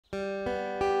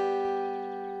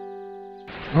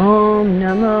Om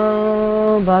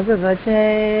Namo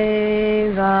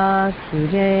Bhagavate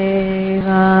Vasudevaya.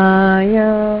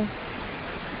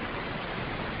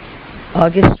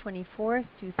 August 24th,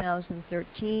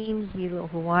 2013, Hilo,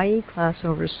 Hawaii, class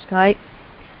over Skype.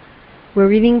 We're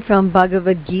reading from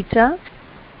Bhagavad Gita,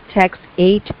 text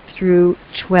 8 through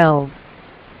 12.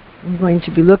 I'm going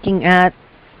to be looking at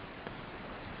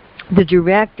the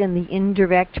direct and the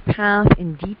indirect path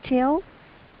in detail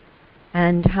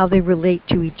and how they relate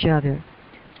to each other.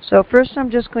 So first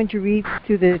I'm just going to read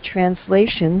through the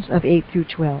translations of 8 through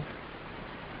 12.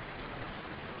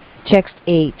 Text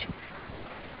 8.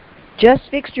 Just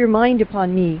fix your mind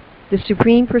upon me, the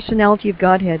Supreme Personality of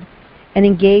Godhead, and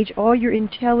engage all your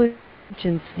intelligence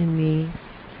in me.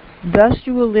 Thus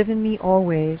you will live in me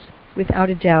always, without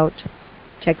a doubt.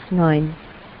 Text 9.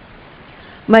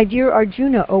 My dear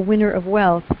Arjuna, O winner of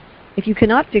wealth, if you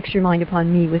cannot fix your mind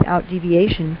upon me without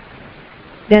deviation,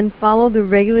 then follow the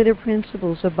regulative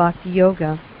principles of Bhakti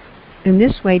Yoga. In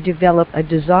this way develop a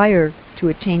desire to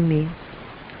attain me.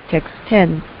 Text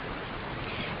 10.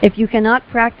 If you cannot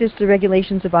practice the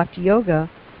regulations of Bhakti Yoga,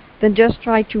 then just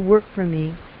try to work for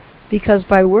me, because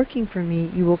by working for me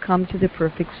you will come to the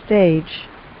perfect stage.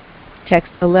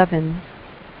 Text 11.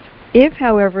 If,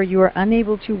 however, you are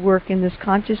unable to work in this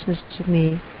consciousness of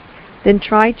me, then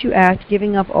try to act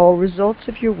giving up all results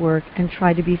of your work and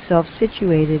try to be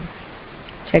self-situated.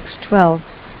 Text 12.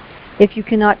 If you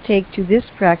cannot take to this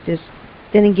practice,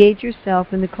 then engage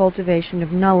yourself in the cultivation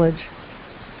of knowledge.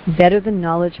 Better than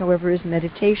knowledge, however, is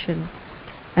meditation,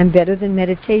 and better than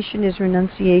meditation is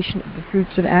renunciation of the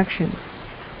fruits of action,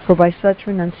 for by such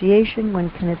renunciation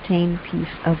one can attain peace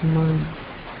of mind.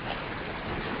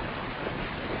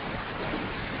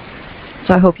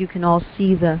 So I hope you can all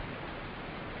see the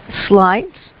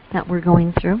slides that we're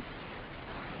going through.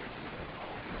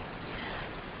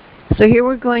 So here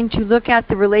we're going to look at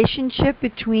the relationship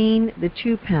between the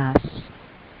two paths.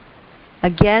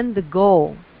 Again, the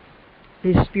goal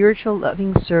is spiritual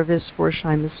loving service for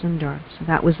Shima Sundar. So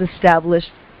that was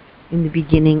established in the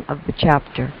beginning of the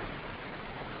chapter.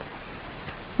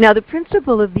 Now the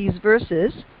principle of these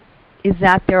verses is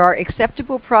that there are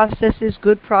acceptable processes,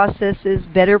 good processes,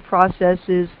 better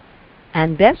processes,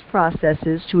 and best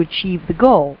processes to achieve the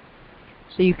goal.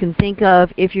 So you can think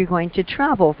of, if you're going to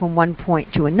travel from one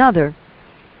point to another,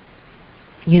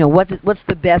 what's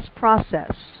the best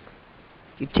process?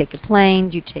 Do you take a plane?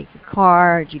 Do you take a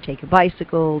car? Do you take a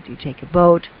bicycle? Do you take a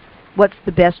boat? What's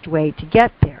the best way to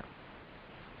get there?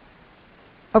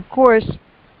 Of course,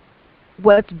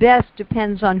 what's best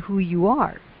depends on who you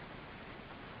are.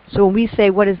 So when we say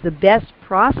what is the best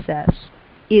process,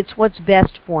 it's what's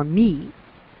best for me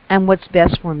and what's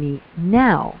best for me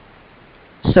now.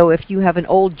 So if you have an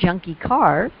old junky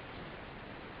car,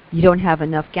 you don't have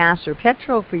enough gas or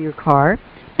petrol for your car,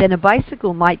 then a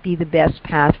bicycle might be the best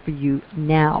path for you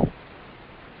now.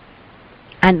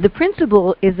 And the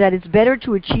principle is that it's better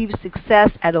to achieve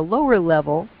success at a lower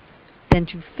level than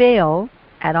to fail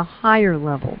at a higher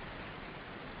level.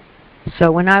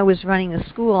 So when I was running a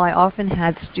school, I often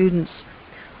had students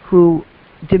who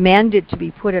demanded to be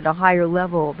put at a higher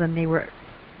level than they were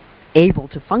able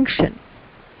to function.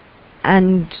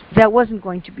 And that wasn't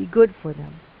going to be good for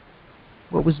them.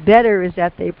 What was better is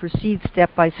that they proceed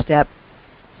step by step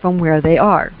from where they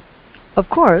are. Of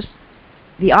course,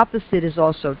 the opposite is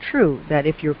also true, that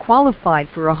if you're qualified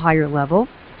for a higher level,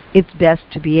 it's best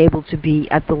to be able to be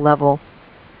at the level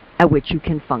at which you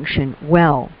can function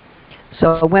well.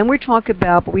 So when we talk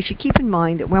about, but we should keep in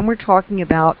mind that when we're talking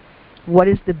about what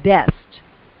is the best,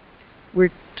 we're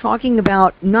talking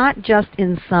about not just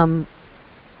in some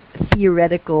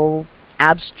theoretical,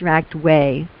 abstract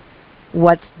way,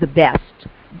 what's the best,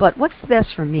 but what's the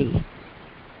best for me?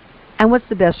 And what's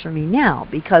the best for me now?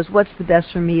 Because what's the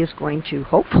best for me is going to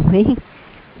hopefully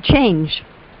change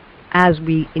as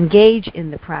we engage in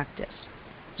the practice.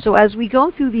 So as we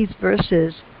go through these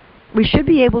verses, we should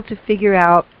be able to figure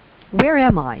out, where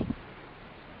am I?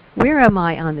 Where am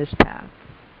I on this path?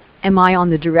 Am I on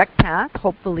the direct path?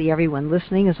 Hopefully everyone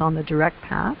listening is on the direct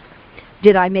path.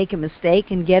 Did I make a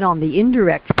mistake and get on the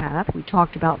indirect path? We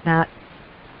talked about that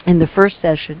in the first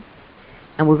session,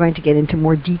 and we're going to get into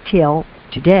more detail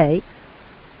today.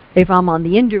 If I'm on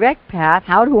the indirect path,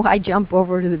 how do I jump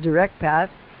over to the direct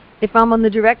path? If I'm on the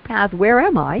direct path, where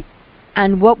am I?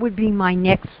 And what would be my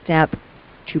next step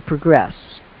to progress?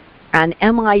 And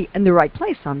am I in the right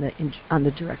place on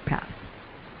the direct path?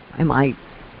 Am I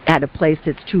at a place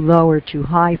that's too low or too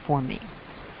high for me?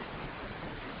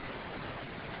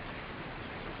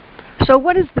 So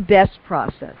what is the best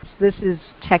process? This is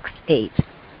text 8.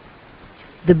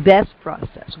 The best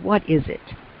process, what is it?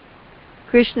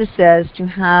 Krishna says to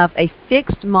have a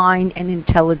fixed mind and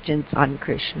intelligence on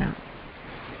Krishna.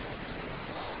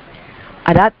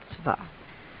 Adatva,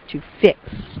 to fix.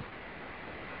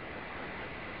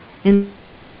 In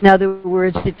other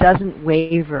words, it doesn't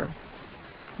waver.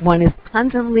 One is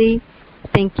constantly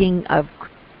thinking of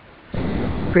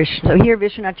Krishna. So here,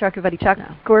 Vishwanath Chakravarti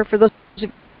Thakur, for those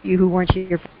of you who weren't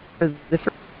here for the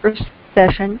first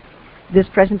session, this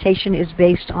presentation is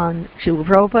based on Srila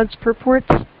Prabhupada's purports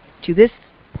to this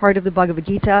part of the Bhagavad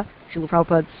Gita, Srila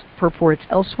Prabhupada's purports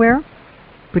elsewhere,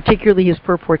 particularly his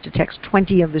purport to text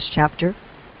 20 of this chapter,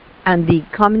 and the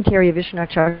commentary of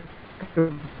Vishwanath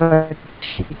Chakravarti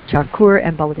Thakur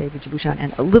and Baladev Vijayabhushan,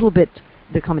 and a little bit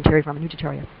the commentary from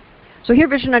Anucharya. So here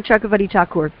Vishwanath Chakravarti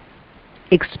Thakur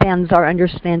expands our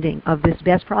understanding of this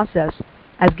best process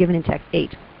as given in text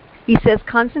 8. He says,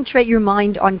 concentrate your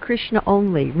mind on Krishna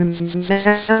only.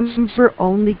 Remember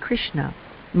only Krishna.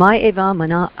 Ma eva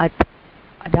mana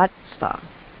adatsva.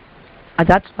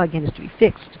 Adatsva again is to be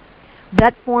fixed.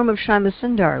 That form of Shama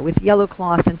Sundar with yellow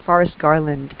cloth and forest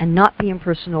garland, and not the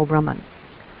impersonal Brahman.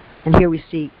 And here we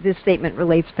see this statement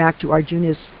relates back to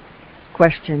Arjuna's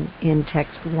question in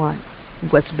text 1.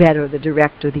 What's better, the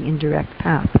direct or the indirect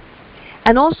path?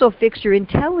 And also fix your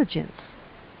intelligence,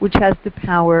 which has the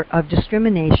power of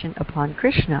discrimination upon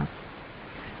Krishna.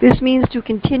 This means to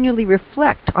continually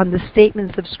reflect on the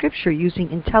statements of Scripture using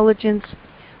intelligence,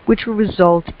 which will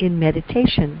result in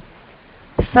meditation.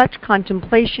 Such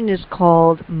contemplation is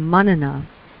called manana.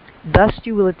 Thus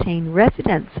you will attain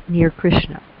residence near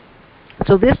Krishna.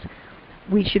 So this,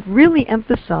 we should really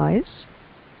emphasize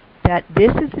that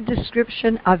this is a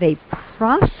description of a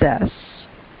process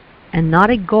and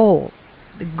not a goal.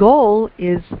 The goal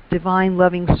is divine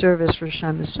loving service for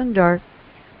Shama Sundar,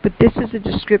 but this is a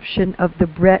description of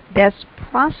the best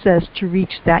process to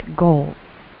reach that goal.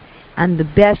 And the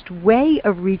best way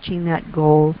of reaching that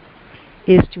goal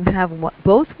is to have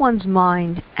both one's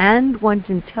mind and one's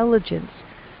intelligence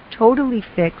totally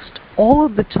fixed all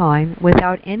of the time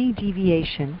without any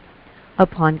deviation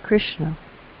upon Krishna.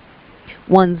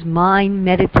 One's mind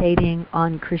meditating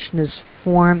on Krishna's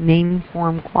form, name,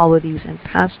 form, qualities, and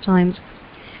pastimes,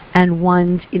 and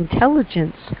one's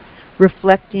intelligence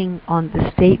reflecting on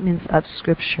the statements of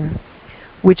Scripture,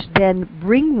 which then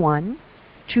bring one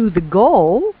to the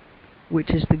goal, which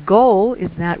is the goal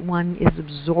is that one is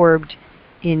absorbed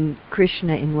in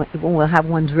Krishna, one will have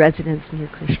one's residence near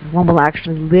Krishna. One will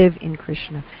actually live in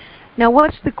Krishna. Now,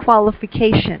 what's the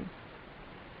qualification?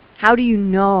 How do you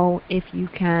know if you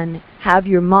can have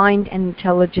your mind and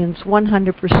intelligence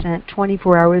 100%,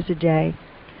 24 hours a day,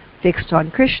 fixed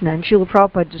on Krishna? And Srila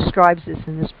Prabhupada describes this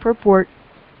in this purport.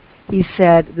 He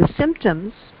said, the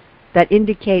symptoms that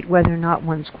indicate whether or not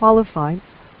one's qualified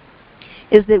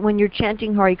is that when you're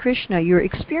chanting Hare Krishna, you're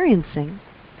experiencing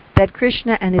that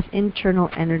Krishna and his internal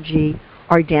energy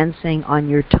are dancing on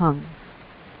your tongue.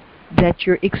 That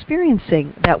you're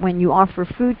experiencing that when you offer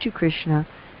food to Krishna,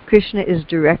 Krishna is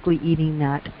directly eating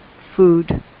that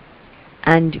food,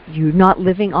 and you're not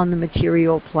living on the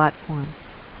material platform.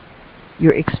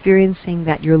 You're experiencing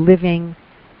that you're living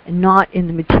not in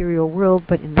the material world,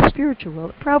 but in the spiritual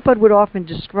world. Prabhupada would often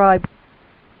describe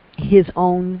his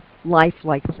own life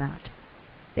like that.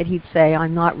 That he'd say,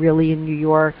 I'm not really in New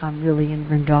York, I'm really in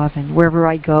Vrindavan. Wherever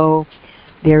I go,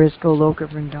 there is Goloka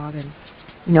Vrindavan.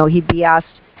 You know, he'd be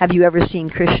asked, have you ever seen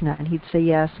Krishna? And he'd say,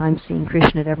 yes, I'm seeing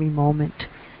Krishna at every moment.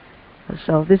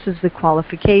 So this is the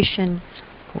qualification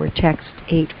for text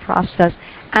 8 process.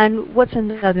 And what's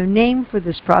another name for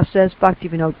this process?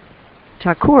 Bhaktivinoda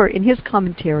Thakur, in his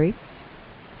commentary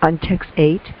on text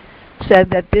 8, said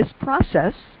that this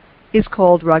process is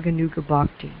called Raganuga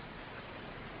Bhakti.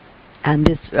 And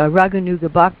this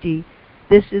Raganuga Bhakti,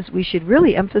 we should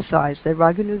really emphasize that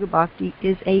Raganuga Bhakti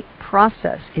is a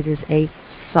process. It is a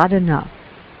sadhana.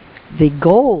 The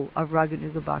goal of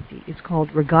Raganuga Bhakti is called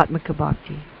Ragatmaka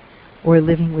Bhakti, or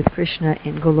living with Krishna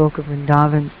in Goloka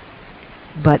Vrindavan.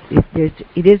 But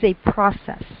it is a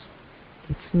process.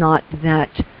 It's not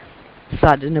that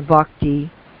sadhana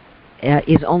bhakti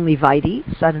is only Vaidhi.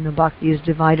 Sadhana bhakti is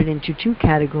divided into two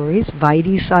categories,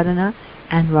 Vaidhi sadhana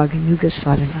and Raganuga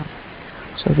sadhana.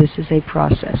 So this is a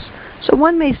process. So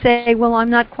one may say, well, I'm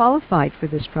not qualified for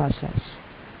this process.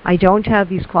 I don't have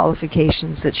these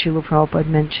qualifications that Srila Prabhupada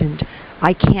mentioned.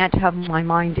 I can't have my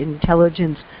mind and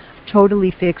intelligence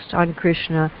totally fixed on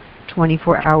Krishna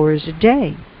 24 hours a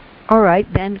day. All right,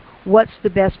 then what's the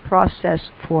best process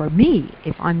for me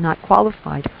if I'm not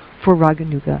qualified for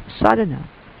Raganuga sadhana?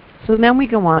 So then we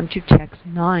go on to text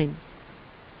 9.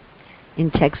 In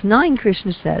text 9,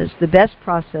 Krishna says, the best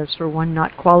process for one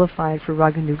not qualified for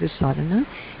Raganuga sadhana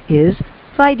is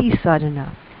Vaidhi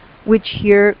sadhana. which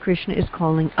here Krishna is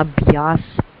calling Abhyas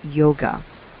Yoga.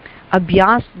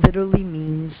 Abhyas literally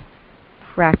means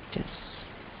practice.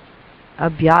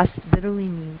 Abhyas literally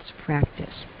means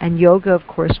practice. And yoga, of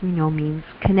course, we know means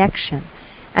connection.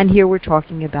 And here we're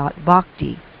talking about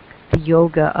bhakti, the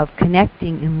yoga of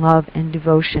connecting in love and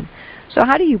devotion. So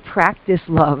how do you practice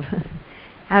love?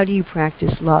 How do you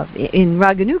practice love? In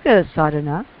Raganuga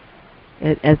sadhana,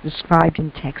 as described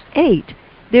in text 8,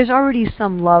 there's already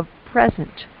some love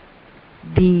present.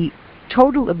 The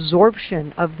total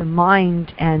absorption of the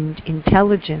mind and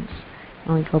intelligence,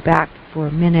 let me go back for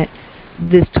a minute,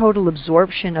 this total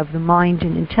absorption of the mind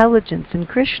and intelligence in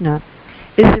Krishna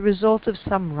is the result of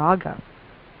some raga.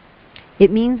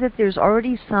 It means that there's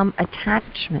already some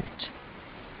attachment.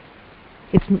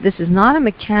 This is not a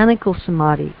mechanical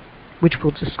samadhi, which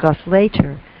we'll discuss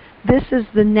later. This is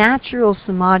the natural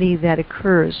samadhi that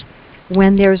occurs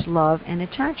when there's love and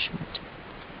attachment.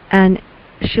 And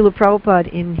Srila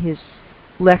Prabhupada, in his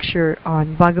lecture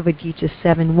on Bhagavad Gita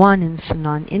 7.1 in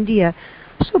Sanan, India,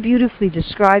 so beautifully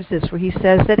describes this, where he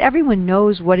says that everyone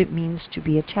knows what it means to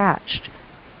be attached.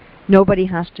 Nobody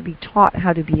has to be taught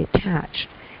how to be attached.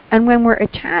 And when we're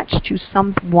attached to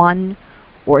someone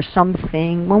or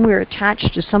something, when we're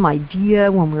attached to some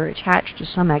idea, when we're attached to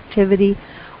some activity,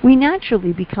 we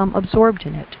naturally become absorbed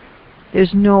in it.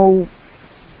 There's no,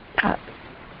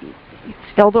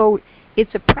 although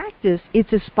it's a practice,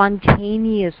 it's a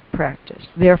spontaneous practice.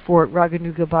 Therefore,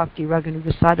 Raganuga Bhakti,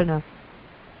 Raganuga Sadhana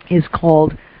is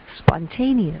called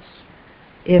spontaneous.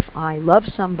 If I love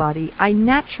somebody, I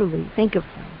naturally think of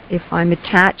them. If I'm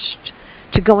attached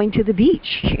to going to the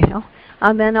beach,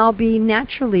 and then I'll be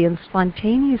naturally and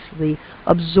spontaneously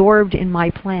absorbed in my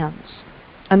plans.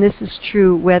 And this is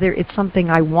true whether it's something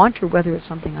I want or whether it's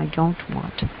something I don't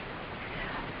want.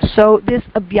 So this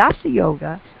Abhyasa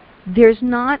Yoga, there's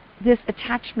not this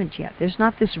attachment yet. There's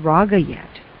not this raga yet.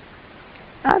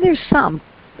 There's some.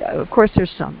 Of course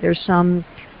there's some. There's some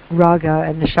raga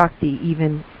and the Shakti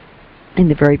even in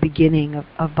the very beginning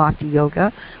of Bhakti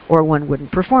Yoga, or one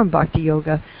wouldn't perform Bhakti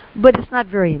Yoga, but it's not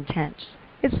very intense.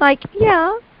 It's like,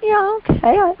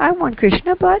 okay, I want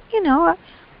Krishna, but,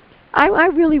 I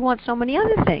really want so many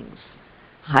other things.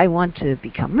 I want to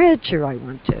become rich, or I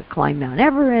want to climb Mount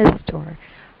Everest, or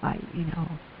I,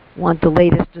 want the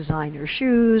latest designer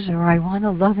shoes, or I want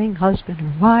a loving husband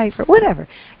or wife, or whatever.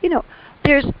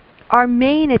 Our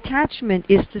main attachment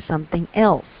is to something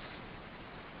else.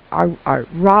 Our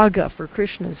raga for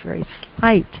Krishna is very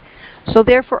slight. So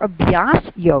therefore,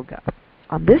 Abhyas Yoga,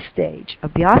 on this stage,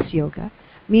 Abhyas Yoga,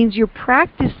 means you're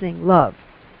practicing love.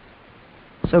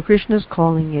 So Krishna is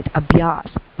calling it Abhyas,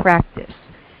 practice.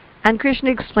 And Krishna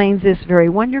explains this very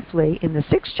wonderfully in the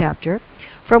 6th chapter.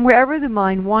 From wherever the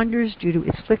mind wanders due to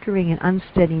its flickering and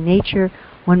unsteady nature,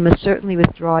 one must certainly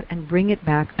withdraw it and bring it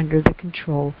back under the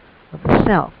control of the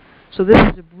self. So this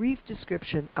is a brief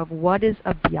description of what is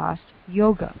Abhyas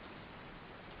Yoga.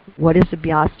 What is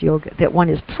Abhyas Yoga? That one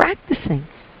is practicing.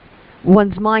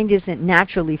 One's mind isn't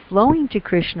naturally flowing to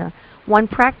Krishna. One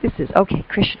practices, okay,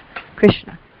 Krishna,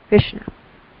 Krishna, Krishna.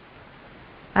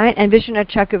 Right? And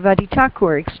Vishwanath Chakravarti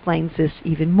Thakur explains this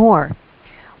even more,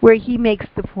 where he makes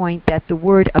the point that the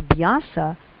word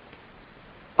Abhyasa,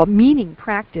 meaning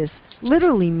practice,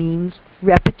 literally means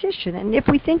repetition. And if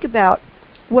we think about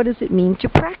what does it mean to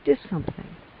practice something?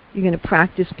 You're going to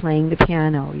practice playing the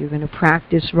piano. You're going to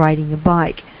practice riding a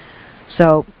bike.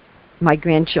 So I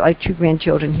have 2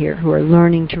 grandchildren here who are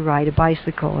learning to ride a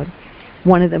bicycle. And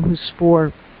one of them, who's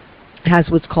 4, has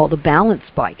what's called a balance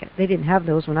bike. They didn't have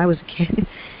those when I was a kid.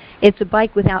 It's a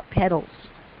bike without pedals.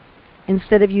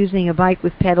 Instead of using a bike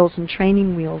with pedals and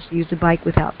training wheels, use a bike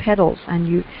without pedals, and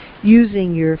you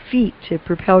using your feet to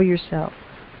propel yourself.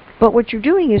 But what you're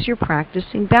doing is you're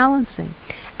practicing balancing.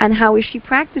 And how is she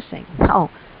practicing? Oh,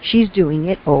 she's doing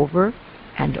it over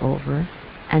and over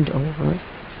and over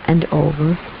and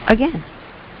over again.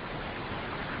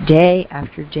 Day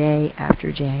after day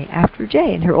after day after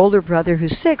day. And her older brother,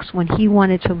 who's 6, when he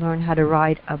wanted to learn how to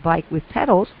ride a bike with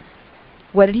pedals,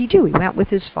 what did he do? He went with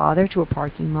his father to a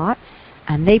parking lot,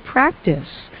 and they practice.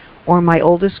 Or my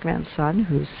oldest grandson,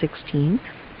 who's 16,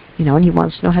 and he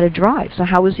wants to know how to drive. So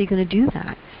how is he going to do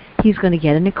that? He's going to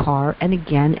get in a car, and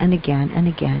again and again and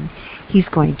again, he's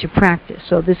going to practice.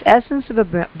 So this essence of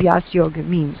Abhyas Yoga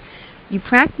means you're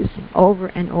practicing over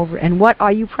and over. And what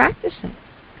are you practicing?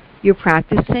 You're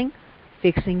practicing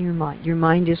fixing your mind. Your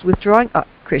mind is withdrawing,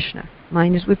 Krishna.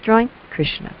 Mind is withdrawing,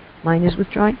 Krishna. Mind is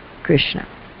withdrawing, Krishna.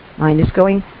 Mind is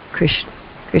going, Krishna,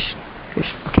 Krishna,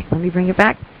 Krishna. Okay, let me bring it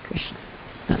back, Krishna.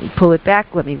 Let me pull it back.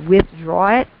 Let me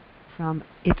withdraw it from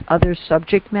its other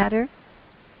subject matter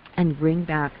and bring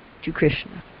back to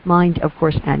Krishna. Mind, of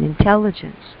course, and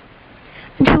intelligence.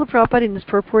 And Srila Prabhupada, in his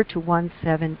purport to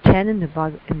 1.7.10 in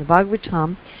the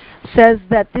Bhagavatam, says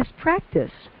that this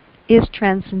practice is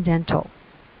transcendental.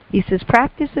 He says,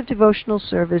 practice of devotional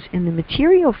service in the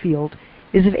material field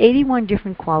is of 81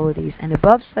 different qualities, and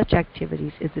above such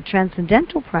activities is the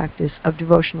transcendental practice of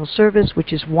devotional service,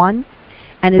 which is one,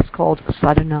 and is called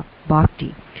sadhana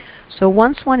bhakti. So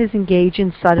once one is engaged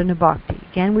in sadhana bhakti,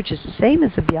 again, which is the same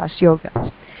as abhyas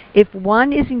yoga, if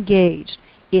one is engaged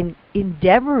in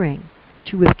endeavoring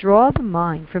to withdraw the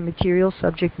mind from material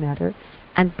subject matter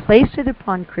and place it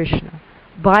upon Krishna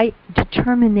by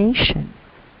determination,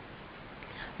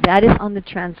 that is on the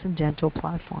transcendental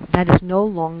platform. That is no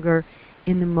longer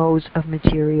in the modes of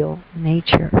material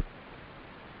nature.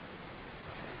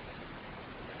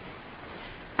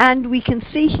 And we can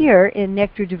see here in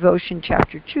Nectar Devotion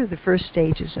Chapter 2, the first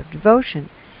stages of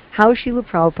devotion, how Srila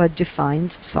Prabhupada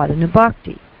defines sadhana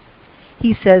bhakti.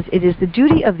 He says, it is the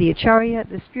duty of the acharya,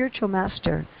 the spiritual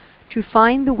master, to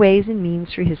find the ways and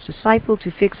means for his disciple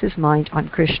to fix his mind on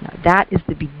Krishna. That is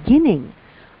the beginning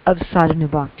of sadhana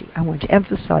bhakti. I want to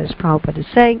emphasize, Prabhupada is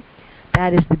saying,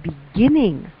 that is the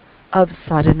beginning of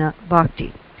sadhana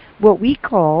bhakti. What we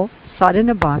call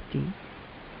sadhana bhakti,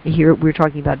 here we're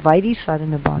talking about Vaidhi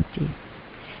sadhana bhakti,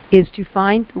 is to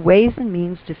find the ways and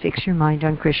means to fix your mind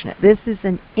on Krishna. This is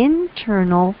an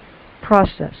internal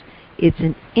process. It's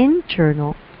an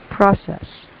internal process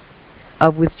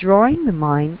of withdrawing the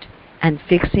mind and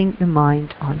fixing the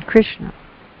mind on Krishna.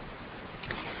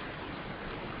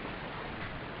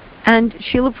 And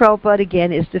Srila Prabhupada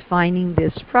again is defining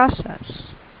this process.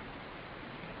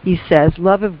 He says,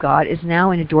 love of God is now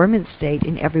in a dormant state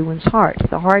in everyone's heart.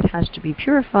 The heart has to be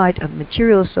purified of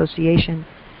material association,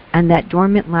 and that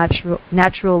dormant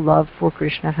natural love for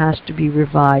Krishna has to be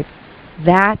revived.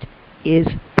 That is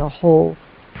the whole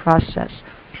process.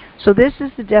 So this is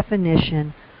the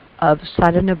definition of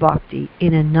sadhana bhakti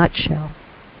in a nutshell.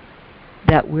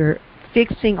 That we're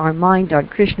fixing our mind on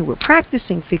Krishna, we're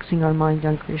practicing fixing our mind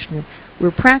on Krishna, we're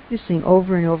practicing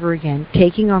over and over again,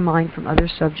 taking our mind from other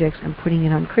subjects and putting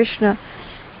it on Krishna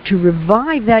to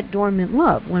revive that dormant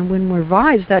love. When one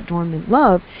revives that dormant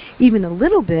love, even a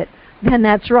little bit, then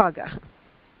that's raga.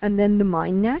 And then the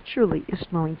mind naturally is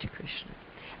flowing to Krishna.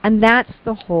 And that's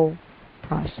the whole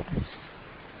process.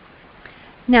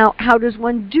 Now, how does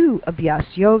one do abhyas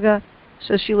yoga?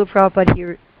 So Srila Prabhupada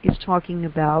here is talking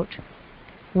about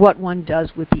what one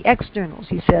does with the externals.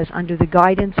 He says, under the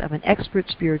guidance of an expert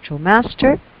spiritual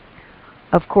master.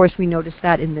 Of course, we noticed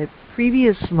that in the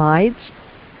previous slides,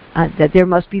 that there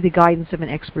must be the guidance of an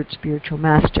expert spiritual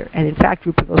master. And in fact,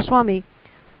 Rupa Goswami,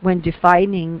 when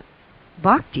defining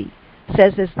bhakti,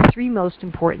 says as the three most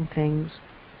important things: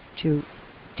 to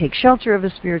take shelter of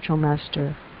a spiritual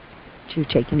master, to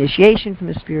take initiation from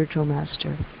a spiritual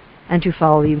master, and to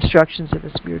follow the instructions of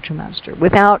a spiritual master.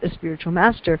 Without a spiritual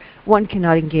master, one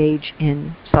cannot engage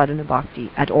in sadhana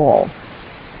bhakti at all.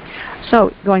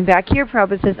 So, going back here,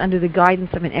 Prabhupada says, under the guidance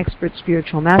of an expert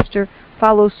spiritual master,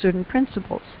 follow certain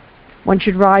principles. One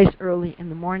should rise early in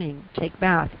the morning, take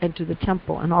bath, enter the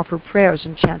temple, and offer prayers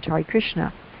and chant Hare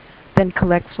Krishna. Then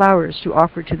collect flowers to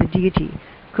offer to the deity,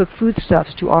 cook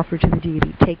foodstuffs to offer to the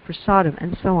deity, take prasadam,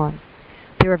 and so on.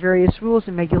 There are various rules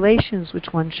and regulations which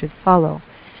one should follow.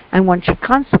 And one should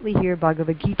constantly hear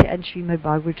Bhagavad Gita and Srimad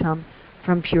Bhagavatam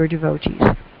from pure devotees.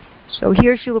 So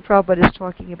here Srila Prabhupada is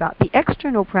talking about the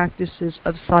external practices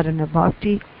of sadhana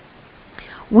bhakti,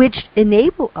 which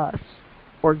enable us,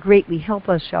 or greatly help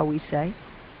us, shall we say,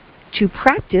 to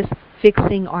practice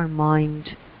fixing our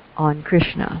mind on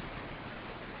Krishna.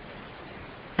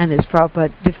 And as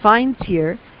Prabhupada defines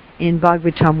here in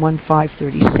Bhagavatam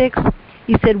 1.5.36,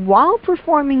 he said, while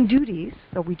performing duties,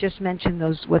 so we just mentioned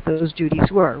what those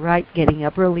duties were, right? Getting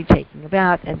up early, taking a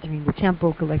bath, entering the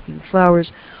temple, collecting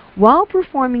flowers. While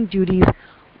performing duties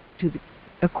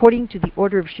according to the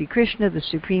order of Sri Krishna, the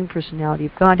Supreme Personality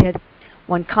of Godhead,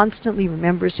 one constantly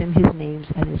remembers him, his names,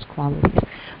 and his qualities.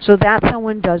 So that's how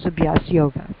one does abhyas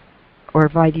yoga, or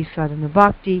Vaidhi sadhana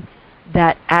bhakti,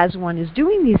 that as one is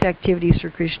doing these activities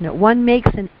for Krishna, one makes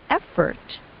an effort.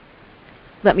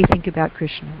 Let me think about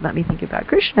Krishna. Let me think about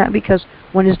Krishna, because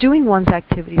one is doing one's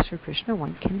activities for Krishna,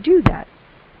 one can do that.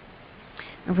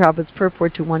 In Prabhupada's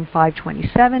purport to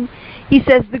 1.5.27, he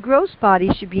says, the gross body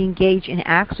should be engaged in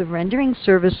acts of rendering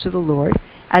service to the Lord,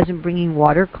 as in bringing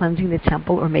water, cleansing the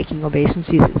temple, or making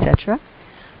obeisances, etc.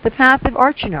 The path of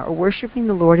archana, or worshipping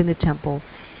the Lord in the temple,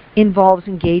 involves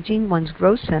engaging one's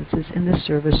gross senses in the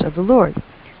service of the Lord.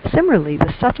 Similarly,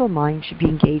 the subtle mind should be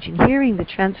engaged in hearing the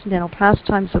transcendental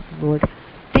pastimes of the Lord,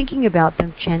 thinking about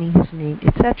them, chanting his name,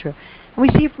 etc. And we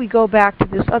see, if we go back to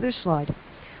this other slide,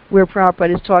 where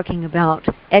Prabhupada is talking about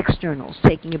externals,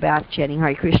 taking a bath, chanting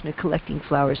Hare Krishna, collecting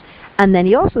flowers. And then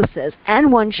he also says,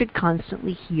 and one should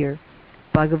constantly hear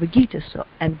Bhagavad Gita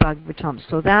and Bhagavatam.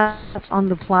 So that's on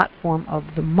the platform of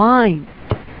the mind.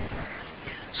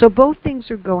 So both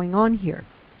things are going on here.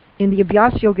 In the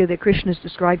Abhyas Yoga that Krishna is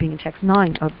describing in text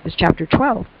 9 of this chapter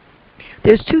 12,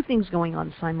 there's two things going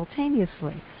on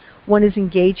simultaneously. One is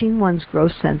engaging one's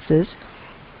gross senses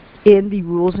in the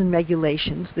rules and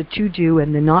regulations, the to-do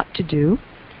and the not-to-do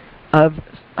of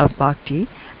bhakti,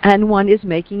 and one is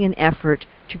making an effort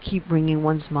to keep bringing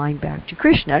one's mind back to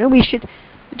Krishna. And we should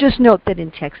just note that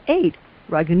in text 8,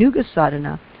 Raganuga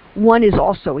Sadhana, one is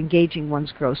also engaging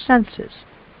one's gross senses.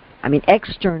 I mean,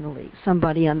 externally,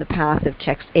 somebody on the path of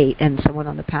text 8 and someone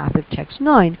on the path of text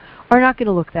 9 are not going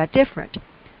to look that different.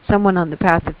 Someone on the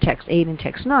path of text 8 and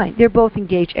text 9, they're both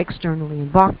engaged externally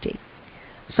in bhakti.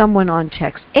 Someone on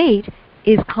text 8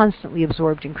 is constantly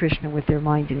absorbed in Krishna with their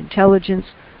mind and intelligence.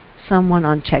 Someone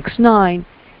on text 9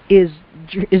 is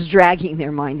dragging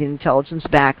their mind and intelligence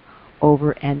back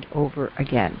over and over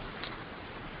again.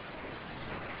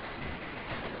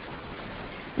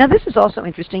 Now this is also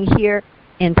interesting here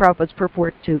in Prabhupada's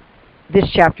purport to this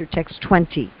chapter, text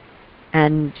 20.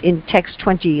 And in text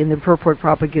 20, in the purport,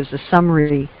 Prabhupada gives a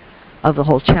summary of the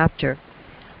whole chapter.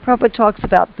 Prabhupada talks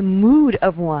about the mood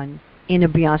of one in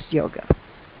Abhyas Yoga.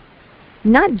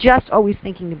 Not just always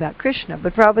thinking about Krishna,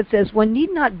 but Prabhupada says one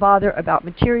need not bother about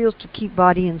materials to keep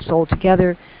body and soul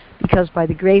together, because by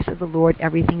the grace of the Lord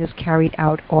everything is carried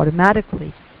out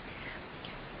automatically.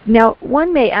 Now,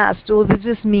 one may ask, well, does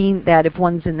this mean that if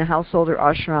one's in the household or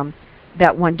ashram,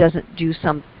 that one doesn't do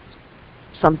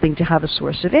something to have a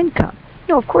source of income?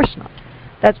 No, of course not.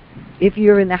 That's, if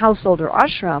you're in the household or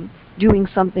ashram, doing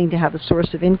something to have a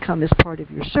source of income is part of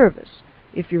your service.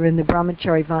 If you're in the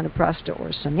brahmachari, vanaprastha, or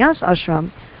sannyas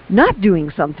ashram, not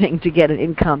doing something to get an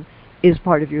income is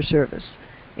part of your service.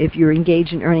 If you're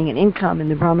engaged in earning an income in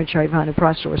the brahmachari,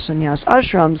 vanaprastha, or sannyas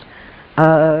ashrams,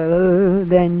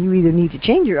 then you either need to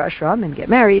change your ashram and get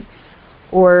married,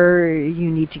 or you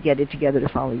need to get it together to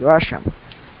follow your ashram.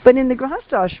 But in the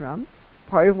grihastha ashram,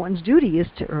 part of one's duty is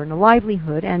to earn a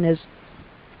livelihood, and as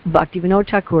Bhaktivinoda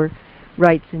Thakur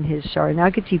writes in his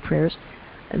Sharanagati prayers,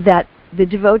 that the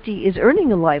devotee is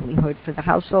earning a livelihood for the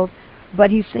household,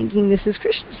 but he's thinking this is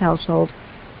Krishna's household,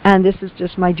 and this is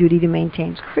just my duty to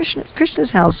maintain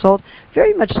Krishna's household,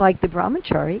 very much like the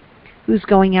brahmachari who's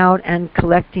going out and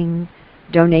collecting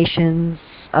donations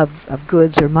of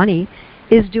goods or money,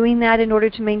 is doing that in order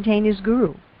to maintain his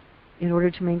guru, in order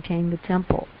to maintain the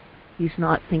temple. He's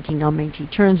not thinking, he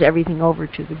turns everything over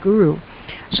to the guru.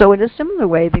 So in a similar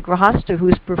way, the grihastha who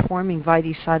is performing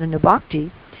Vaidhi sadhana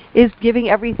bhakti is giving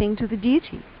everything to the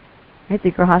deity. Right?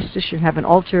 The grihastha should have an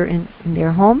altar in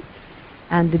their home,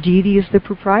 and the deity is the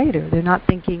proprietor. They're not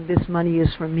thinking, this money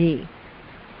is for me.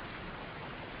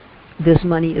 This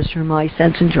money is for my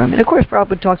sense enjoyment. Of course,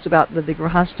 Prabhupada talks about that the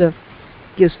grihastha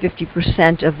gives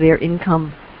 50% of their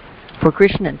income for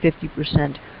Krishna and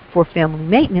 50% for family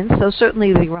maintenance. So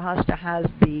certainly the grihastha has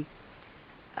the,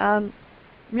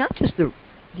 not just the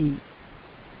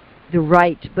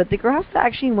right, but the grihastha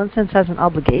actually in one sense has an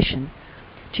obligation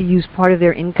to use part of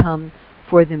their income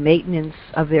for the maintenance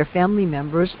of their family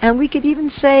members, and we could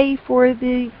even say for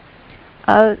the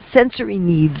sensory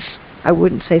needs. I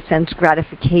wouldn't say sense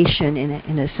gratification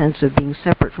in a sense of being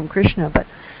separate from Krishna, but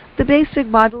the basic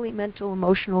bodily, mental,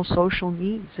 emotional, social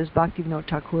needs, as Bhaktivinoda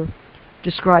Thakur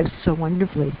describes so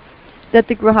wonderfully, that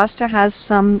the grihastha has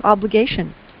some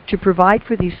obligation to provide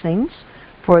for these things,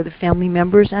 for the family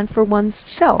members and for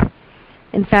oneself.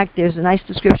 In fact, there's a nice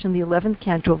description in the 11th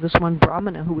canto of this one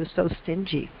brahmana who was so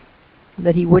stingy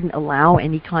that he wouldn't allow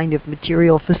any kind of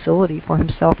material facility for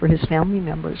himself or his family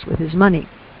members with his money.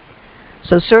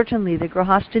 So certainly the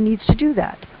grihastha needs to do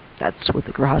that. That's what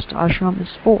the grihastha ashram is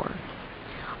for.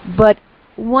 But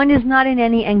one is not in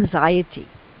any anxiety.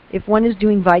 If one is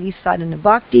doing Vaidhi sadhana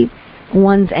bhakti,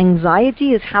 one's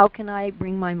anxiety is, how can I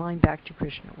bring my mind back to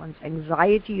Krishna? One's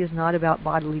anxiety is not about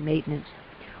bodily maintenance.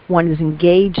 One is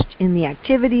engaged in the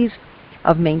activities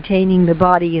of maintaining the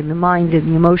body and the mind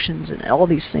and the emotions and all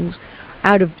these things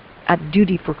out of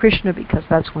duty for Krishna, because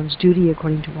that's one's duty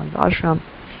according to one's ashram,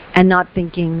 and not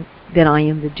thinking that I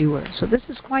am the doer. So this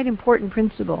is quite an important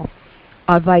principle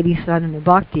of Vaidhi sadhana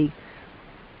bhakti,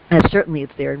 and certainly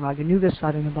it's there in Raganuga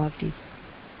sadhana bhakti.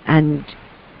 And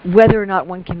whether or not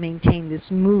one can maintain this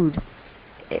mood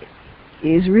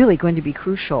is really going to be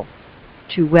crucial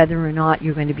to whether or not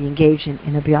you're going to be engaged in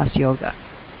Abhyas Yoga.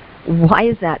 Why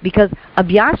is that? Because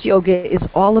Abhyas Yoga is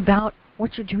all about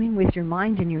what you're doing with your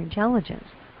mind and your intelligence.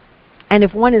 And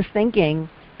if one is thinking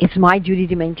It's my duty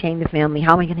to maintain the family.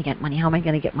 How am I going to get money? How am I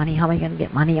going to get money? How am I going to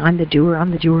get money? I'm the doer,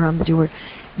 I'm the doer, I'm the doer.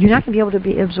 You're not going to be able to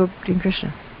be absorbed in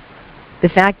Krishna. The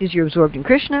fact is you're absorbed in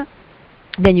Krishna,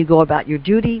 then you go about your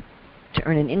duty to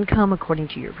earn an income according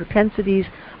to your propensities,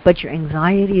 but your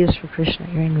anxiety is for Krishna.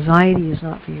 Your anxiety is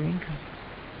not for your income.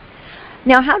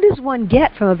 Now, how does one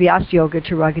get from Abhyas Yoga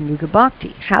to Raganuga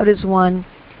Bhakti? How does one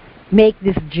make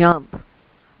this jump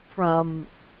from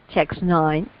text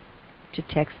 9 to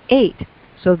text 8?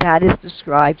 So that is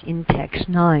described in text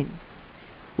 9,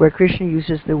 where Krishna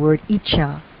uses the word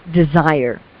icha,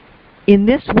 desire. In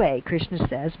this way, Krishna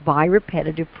says, by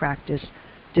repetitive practice,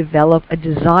 develop a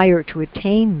desire to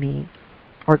attain me,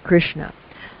 or Krishna.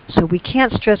 So we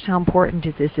can't stress how important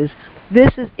this is.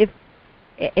 This is, if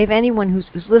anyone who's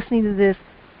listening to this,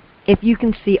 if you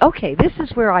can see, okay, this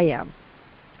is where I am.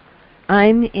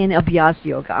 I'm in Abhyas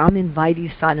Yoga. I'm in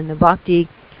Vaidhi Sadhana Bhakti.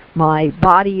 My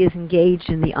body is engaged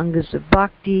in the angas of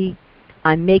bhakti.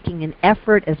 I'm making an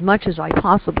effort as much as I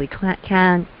possibly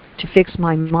can to fix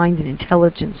my mind and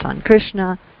intelligence on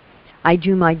Krishna. I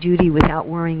do my duty without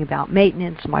worrying about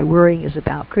maintenance. My worrying is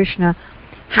about Krishna.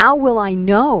 How will I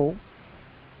know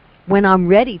when I'm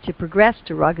ready to progress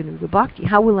to Raganuga Bhakti?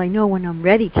 How will I know when I'm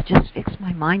ready to just fix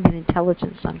my mind and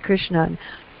intelligence on Krishna? And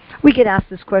we get asked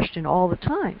this question all the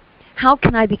time. How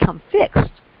can I become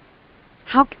fixed?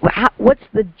 What's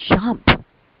the jump?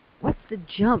 What's the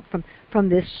jump from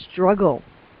this struggle?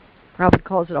 Prabhupada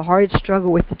calls it a hard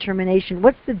struggle with determination.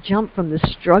 What's the jump from the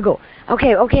struggle?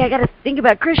 Okay, I got to think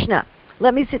about Krishna.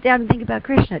 Let me sit down and think about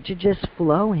Krishna, to just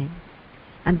flowing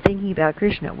and thinking about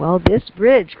Krishna. Well, this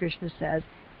bridge, Krishna says,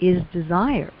 is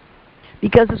desire.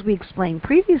 Because as we explained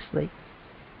previously,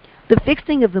 the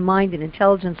fixing of the mind and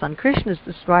intelligence on Krishna, as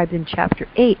described in chapter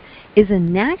 8, is a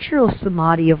natural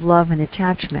samadhi of love and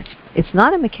attachment. It's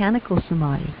not a mechanical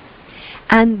samadhi.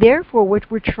 And therefore,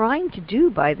 what we're trying to do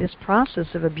by this process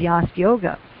of Abhyas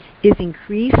Yoga is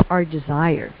increase our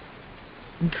desire.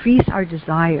 Increase our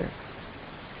desire.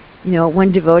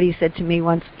 One devotee said to me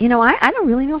once, I don't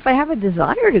really know if I have a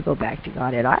desire to go back to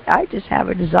Godhead. I just have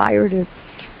a desire to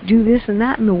do this and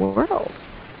that in the world.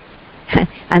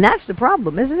 And that's the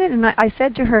problem, isn't it? And I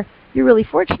said to her, you're really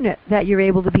fortunate that you're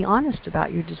able to be honest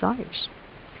about your desires.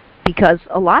 Because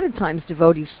a lot of times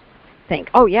devotees think,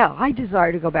 oh yeah, I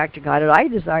desire to go back to God, and I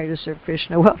desire to serve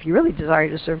Krishna. Well, if you really desire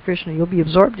to serve Krishna, you'll be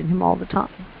absorbed in Him all the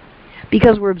time.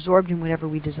 Because we're absorbed in whatever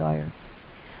we desire.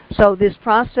 So this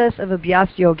process of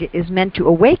Abhyas Yoga is meant to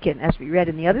awaken, as we read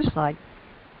in the other slide,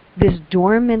 this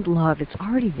dormant love. It's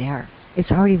already there.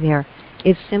 It's already there.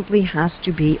 It simply has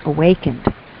to be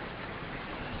awakened.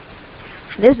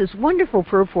 There's this wonderful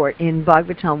purport in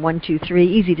Bhagavatam 1.2.3,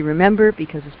 easy to remember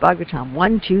because it's Bhagavatam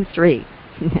 1.2.3.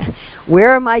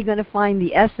 Where am I going to find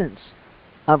the essence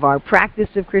of our practice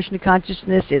of Krishna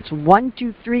consciousness? It's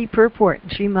 1.2.3 purport,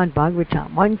 Srimad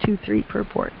Bhagavatam, 1.2.3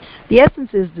 purport. The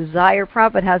essence is desire.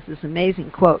 Prabhupada has this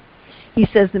amazing quote. He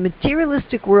says, the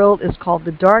materialistic world is called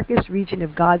the darkest region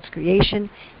of God's creation,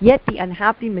 yet the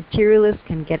unhappy materialist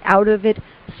can get out of it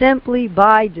simply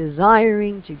by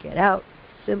desiring to get out.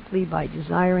 Simply by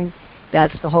desiring.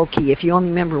 That's the whole key. If you only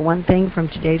remember one thing from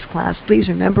today's class, please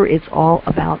remember it's all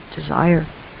about desire.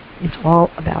 It's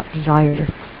all about desire.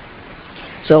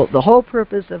 So the whole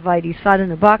purpose of Vaidhi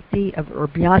Sadhana Bhakti, or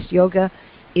Abhyas Yoga,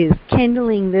 is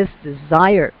kindling this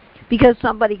desire. Because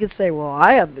somebody could say, well,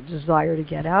 I have the desire to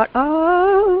get out.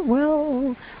 Oh,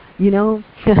 well,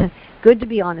 good to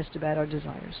be honest about our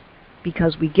desires.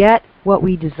 Because we get what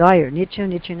we desire. Nitya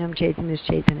nityanam chaitanas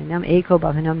chaitananam eko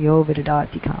bhavanam yo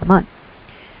vidadati kaman.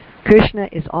 Krishna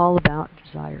is all about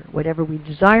desire. Whatever we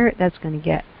desire, that's going to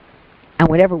get. And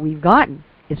whatever we've gotten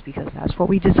is because that's what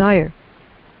we desire.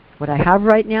 What I have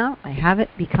right now, I have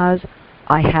it because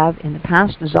I have in the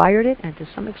past desired it, and to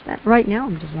some extent right now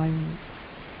I'm desiring it.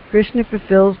 Krishna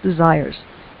fulfills desires.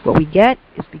 What we get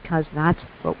is because that's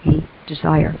what we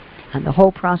desire. And the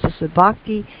whole process of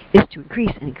bhakti is to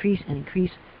increase and increase and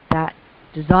increase that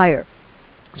desire.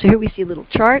 So here we see a little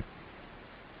chart.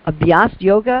 Abhyas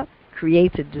Yoga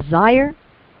creates a desire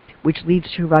which leads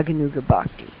to Raganuga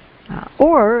Bhakti.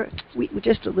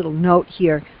 Just a little note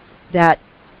here that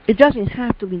it doesn't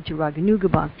have to lead to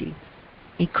Raganuga Bhakti.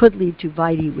 It could lead to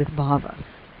Vaidhi with Bhava.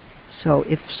 So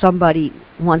if somebody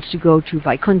wants to go to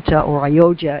Vaikuntha or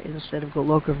Ayodhya instead of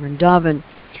Goloka Vrindavan,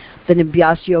 then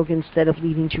Abhyas Yoga, instead of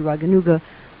leading to Raganuga,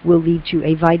 will lead to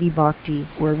a Vaidhi Bhakti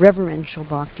or a reverential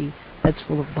Bhakti that's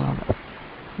full of Bhava.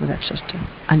 Well, that's just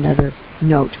another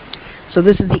note. So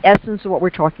this is the essence of what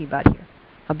we're talking about here.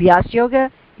 Abhyas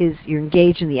Yoga is you're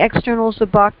engaged in the externals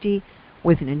of Bhakti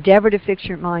with an endeavor to fix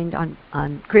your mind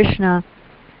on Krishna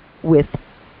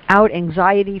without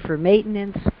anxiety for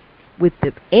maintenance. with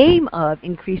the aim of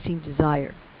increasing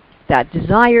desire. That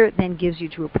desire then gives you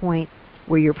to a point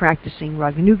where you're practicing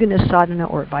Raganugana sadhana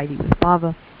or Vaidhi with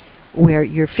bhava, where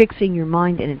you're fixing your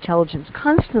mind and intelligence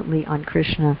constantly on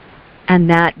Krishna, and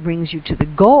that brings you to the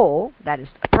goal. That is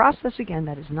a process again,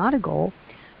 that is not a goal.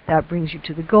 That brings you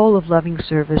to the goal of loving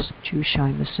service to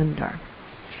Shyama Sundar.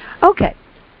 Okay,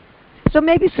 so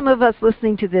maybe some of us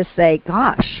listening to this say,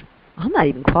 gosh, I'm not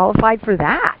even qualified for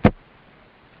that.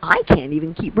 I can't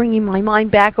even keep bringing my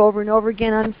mind back over and over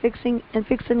again on fixing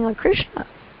on Krishna.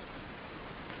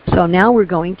 So now we're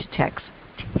going to text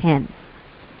 10.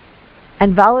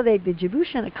 And Valade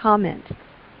Vijabhushan comment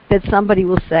that somebody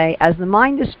will say, as the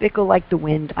mind is fickle like the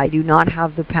wind, I do not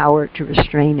have the power to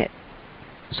restrain it.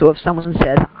 So if someone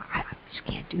says, I just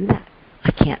can't do that,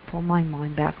 I can't pull my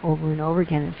mind back over and over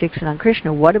again and fix it on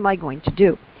Krishna, what am I going to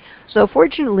do? So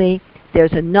fortunately,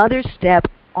 there's another step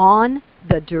on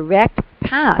the direct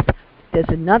path. There's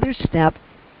another step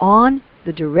on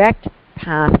the direct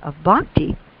path of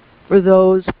bhakti for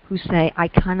those who say, I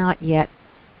cannot yet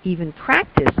even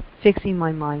practice fixing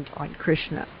my mind on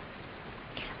Krishna.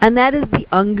 And that is the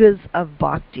angas of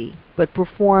bhakti, but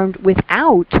performed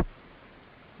without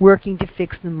working to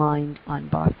fix the mind on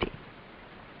bhakti.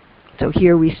 So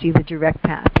here we see the direct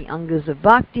path, the angas of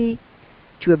bhakti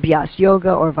to Abhyas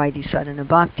Yoga or Vaidhi Sadhana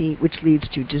Bhakti, which leads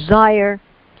to desire,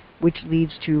 which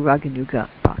leads to Raganuga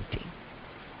Bhakti.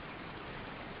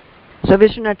 So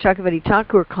Vishwanath Chakravarti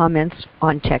Thakur comments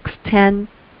on text 10,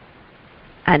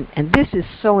 and this is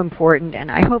so important,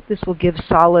 and I hope this will give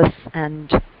solace and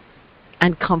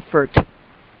comfort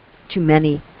to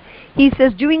many. He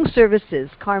says, doing services,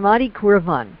 karmati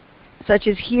kurvan, such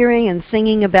as hearing and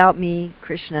singing about me,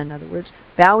 Krishna in other words,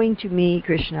 bowing to me,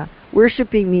 Krishna,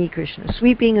 worshipping me, Krishna,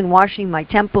 sweeping and washing my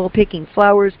temple, picking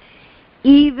flowers,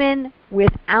 even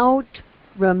without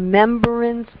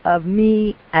remembrance of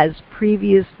me as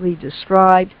previously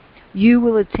described, you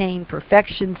will attain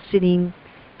perfection sitting,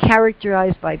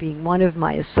 characterized by being one of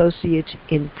my associates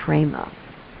in prema.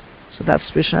 So that's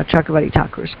Vishwanath Chakravarti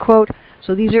Thakur's quote.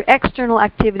 So these are external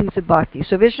activities of bhakti.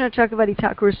 So Vishwanath Chakravarti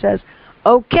Thakur says,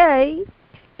 okay,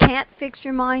 can't fix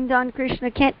your mind on Krishna,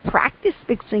 can't practice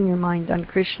fixing your mind on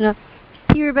Krishna.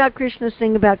 Hear about Krishna,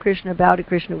 sing about Krishna, bow to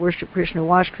Krishna, worship Krishna,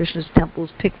 wash Krishna's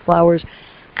temples, pick flowers,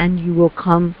 and you will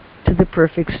come to the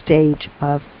perfect stage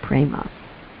of prema.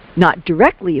 Not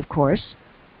directly, of course,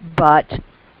 but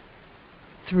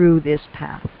through this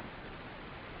path.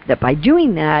 That by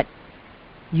doing that,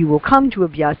 you will come to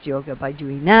Abhyas Yoga. By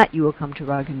doing that, you will come to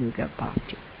Raganuga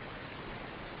Bhakti.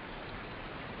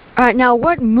 All right, now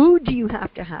what mood do you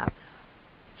have to have?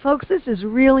 Folks, this is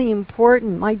really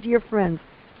important. My dear friends,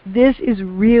 this is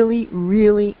really,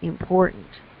 really important.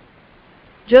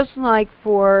 Just like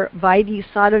for Vaidhi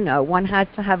sadhana, one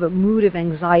had to have a mood of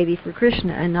anxiety for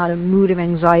Krishna and not a mood of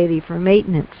anxiety for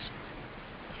maintenance.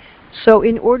 So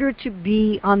in order to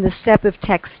be on the step of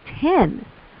text 10,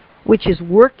 which is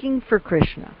working for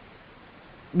Krishna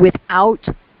without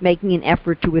making an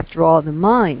effort to withdraw the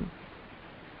mind,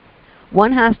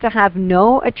 one has to have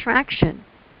no attraction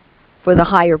for the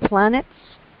higher planets,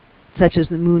 such as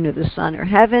the moon or the sun or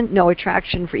heaven, no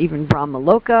attraction for even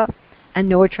Brahmaloka, and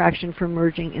no attraction for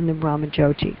merging in the Brahma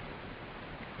Jyoti.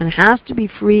 One has to be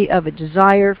free of a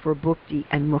desire for bhukti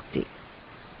and mukti.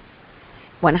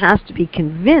 One has to be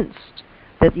convinced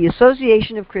that the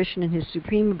association of Krishna in his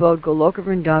supreme abode, Goloka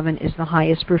Vrindavan, is the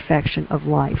highest perfection of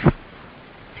life.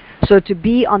 So to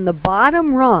be on the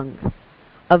bottom rung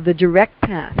of the direct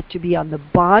path, to be on the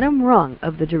bottom rung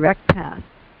of the direct path,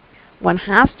 one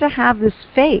has to have this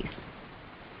faith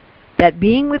that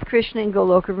being with Krishna in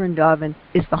Goloka Vrindavan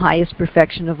is the highest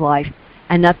perfection of life,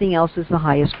 and nothing else is the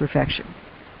highest perfection.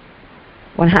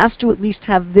 One has to at least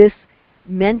have this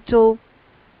mental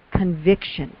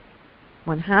conviction.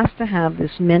 One has to have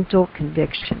this mental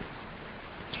conviction.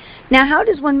 Now, how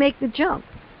does one make the jump?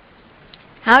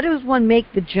 How does one make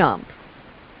the jump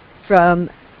from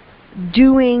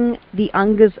doing the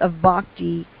angas of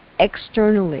bhakti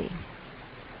externally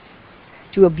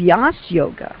to Abhyas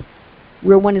Yoga,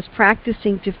 where one is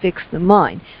practicing to fix the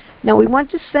mind? Now, we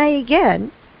want to say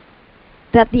again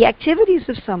that the activities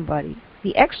of somebody,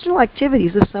 the external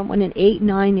activities of someone in 8,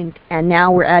 9, and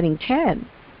now we're adding 10,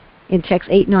 in text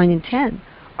 8, 9, and 10,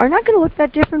 are not going to look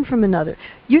that different from another.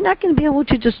 You're not going to be able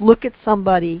to just look at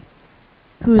somebody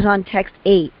who's on text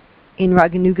 8 in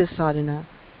Raganuga Sadhana,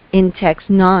 in text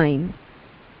 9,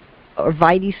 or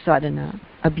Vaidhi Sadhana,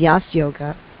 Abhyas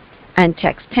Yoga, and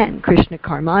text 10, Krishna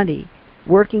Karmati,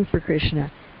 working for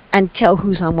Krishna, and tell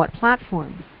who's on what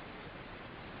platform.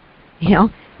 You know,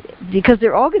 because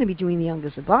they're all going to be doing the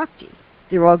angas of bhakti.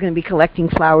 They're all going to be collecting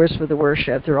flowers for the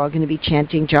worship. They're all going to be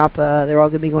chanting japa. They're all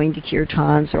going to be going to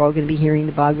kirtans. They're all going to be hearing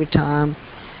the Bhagavatam,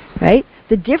 right?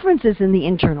 The difference is in the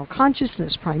internal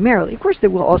consciousness primarily. Of course, there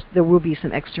will be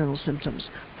some external symptoms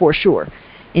for sure,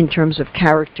 in terms of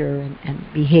character and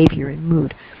behavior and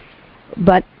mood.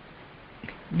 But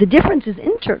the difference is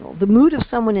internal. The mood of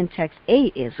someone in text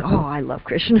 8 is, oh, I love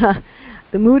Krishna.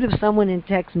 The mood of someone in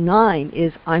text 9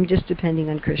 is, I'm just depending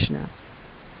on Krishna.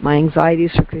 My anxiety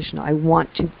is for Krishna. I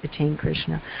want to attain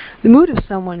Krishna. The mood of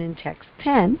someone in text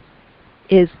 10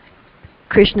 is,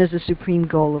 Krishna is the supreme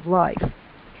goal of life.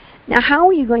 Now, how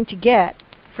are you going to get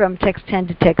from text 10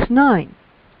 to text 9?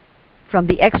 From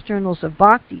the externals of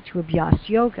bhakti to abhyas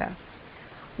yoga?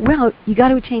 Well, you got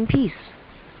to attain peace.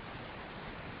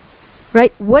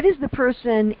 Right? What is the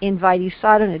person in Vaidhi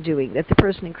sadhana doing that the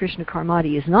person in Krishna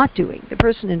Karmati is not doing? The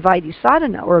person in Vaidhi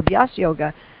sadhana or abhyas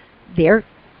yoga, they're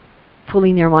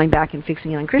pulling their mind back and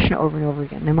fixing it on Krishna over and over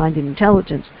again, their mind and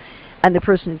intelligence. And the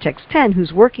person in text 10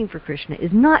 who's working for Krishna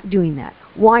is not doing that.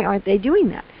 Why aren't they doing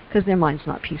that? Because their mind's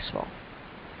not peaceful.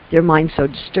 Their mind's so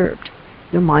disturbed.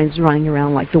 Their mind's running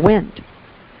around like the wind.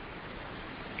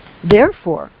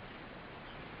 Therefore,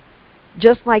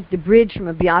 just like the bridge from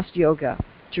abhyas yoga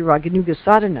to Raganuga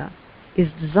sadhana is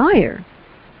desire,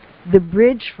 the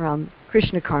bridge from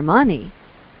Krishna Karmani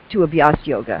to abhyas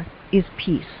yoga is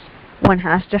peace. One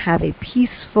has to have a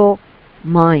peaceful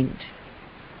mind.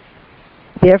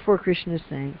 Therefore, Krishna is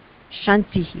saying,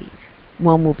 Shantihi,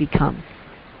 one will become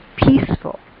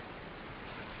peaceful.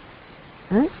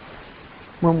 Right?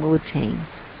 One will attain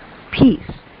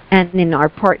peace. And in our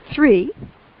part 3,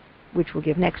 which we'll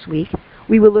give next week,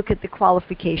 we will look at the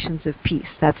qualifications of peace.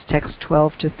 That's text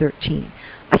 12 to 13.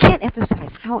 I can't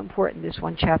emphasize how important this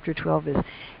one, chapter 12, is.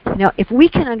 Now, if we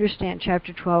can understand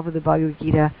chapter 12 of the Bhagavad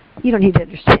Gita, you don't need to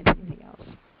understand anything else.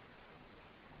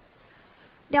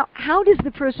 Now, how does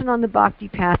the person on the bhakti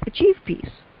path achieve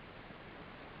peace?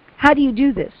 How do you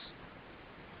do this?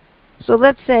 So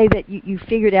let's say that you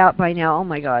figured out by now, oh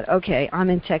my God, okay, I'm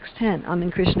in text 10. I'm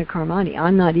in Krishna Karmani.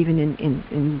 I'm not even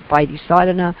in Vaidhi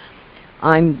sadhana.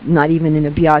 I'm not even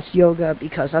in abhyas yoga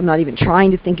because I'm not even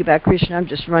trying to think about Krishna. I'm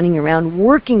just running around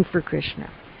working for Krishna.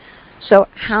 So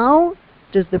how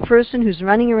does the person who's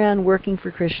running around working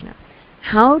for Krishna,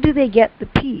 how do they get the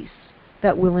peace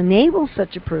that will enable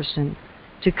such a person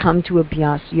to come to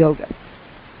abhyas yoga?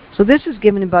 So this is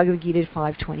given in Bhagavad Gita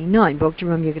 5.29.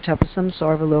 Bhoktaram yagatapasam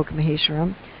sarva loka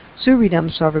maheswaram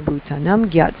suridam sarva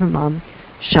bhutanam gyatramam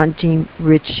shantim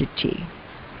richiti.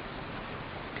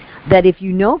 That if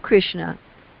you know Krishna,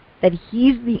 that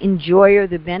He's the enjoyer,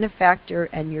 the benefactor,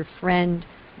 and your friend,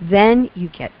 then you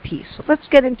get peace. So let's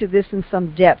get into this in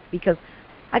some depth, because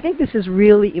I think this is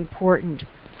really important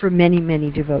for many, many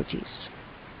devotees.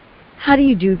 How do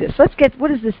you do this? Let's get,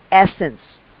 what is this essence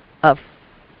of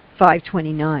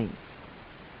 529?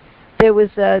 There was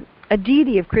a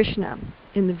deity of Krishna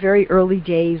in the very early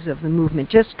days of the movement,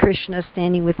 just Krishna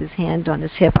standing with his hand on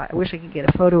his hip. I wish I could get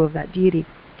a photo of that deity.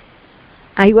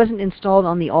 He wasn't installed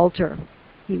on the altar.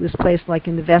 He was placed like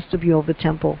in the vestibule of the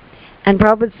temple. And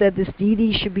Prabhupada said this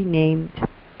deity should be named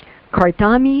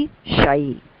Kartami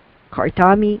Shahi.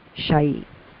 Kartami Shahi,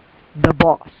 the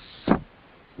boss.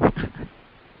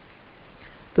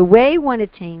 The way one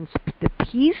attains the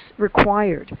peace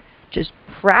required, just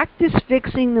practice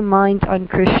fixing the mind on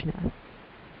Krishna,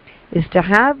 is to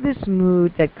have this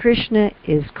mood that Krishna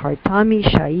is Kartami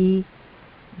Shahi,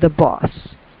 the boss.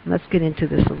 Let's get into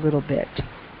this a little bit.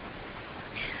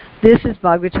 This is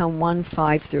Bhagavatam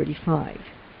 1.5.35.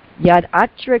 Yad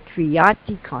atra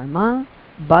kriyati karma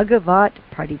bhagavat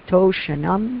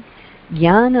paritoshanam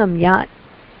jnanam yat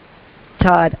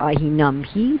tad ahinam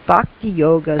hi bhakti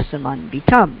yoga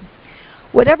samanvitam.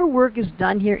 Whatever work is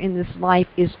done here in this life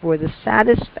is for the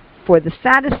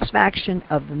satisfaction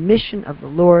of the mission of the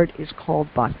Lord is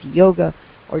called bhakti yoga,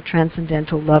 or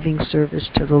transcendental loving service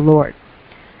to the Lord.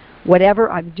 Whatever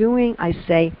I'm doing, I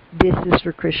say, this is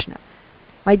for Krishna.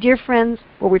 My dear friends,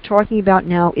 what we're talking about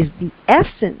now is the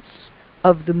essence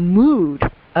of the mood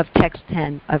of text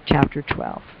 10 of chapter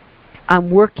 12.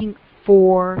 I'm working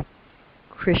for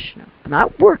Krishna. I'm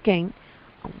not working,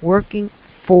 I'm working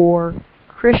for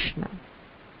Krishna.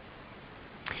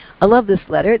 I love this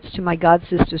letter. It's to my god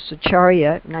sister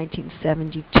Sacharya,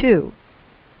 1972.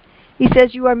 He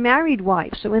says, you are married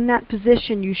wife, so in that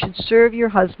position you should serve your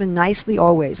husband nicely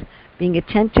always, being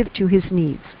attentive to his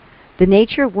needs. The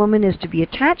nature of woman is to be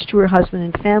attached to her husband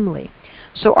and family.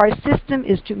 So our system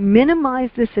is to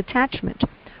minimize this attachment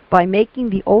by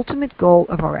making the ultimate goal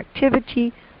of our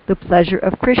activity the pleasure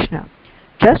of Krishna.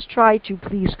 Just try to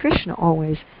please Krishna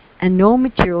always, and no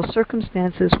material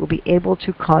circumstances will be able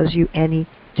to cause you any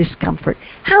discomfort.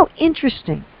 How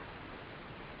interesting.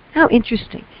 How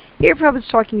interesting. Here Prabhupada's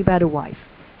talking about a wife,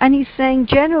 and he's saying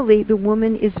generally the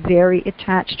woman is very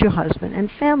attached to husband and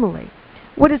family.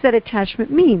 What does that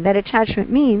attachment mean? That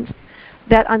attachment means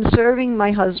that I'm serving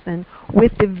my husband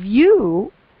with the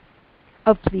view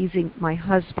of pleasing my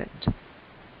husband.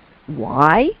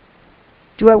 Why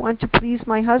do I want to please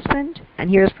my husband? And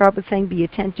here's Prabhupada saying, be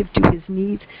attentive to his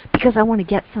needs, because I want to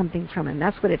get something from him.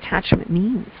 That's what attachment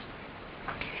means.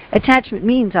 Attachment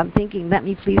means I'm thinking, let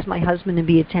me please my husband and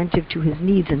be attentive to his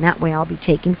needs, and that way I'll be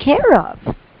taken care of.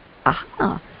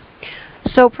 Aha.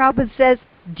 So Prabhupada says,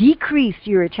 decrease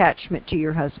your attachment to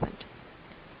your husband.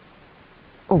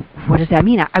 Oh, what does that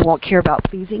mean? I won't care about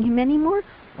pleasing him anymore?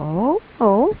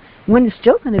 Oh, one is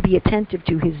still going to be attentive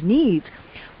to his needs,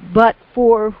 but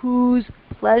for whose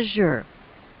pleasure?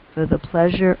 For the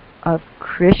pleasure of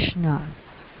Krishna.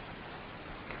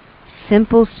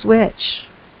 Simple switch.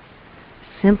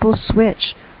 Simple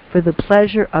switch. For the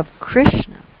pleasure of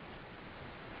Krishna.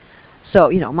 So,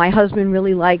 my husband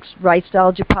really likes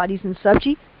rice-style chapatis and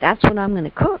sabji. That's what I'm going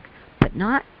to cook. But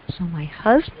not so my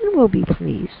husband will be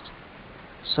pleased.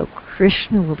 So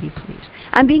Krishna will be pleased.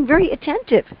 I'm being very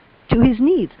attentive to his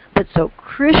needs, but so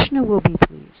Krishna will be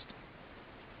pleased.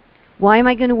 Why am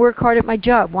I going to work hard at my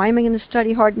job? Why am I going to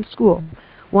study hard in school?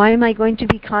 Why am I going to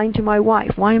be kind to my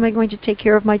wife? Why am I going to take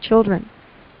care of my children?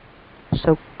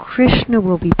 So Krishna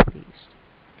will be pleased.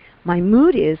 My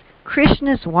mood is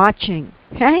Krishna's watching.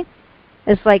 Okay?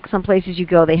 It's like some places you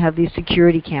go, they have these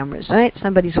security cameras, right?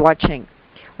 Somebody's watching.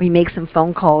 Or you make some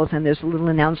phone calls and there's a little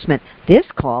announcement. This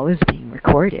call is being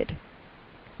recorded.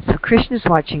 So Krishna's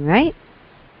watching, right?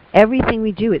 Everything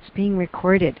we do, it's being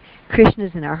recorded.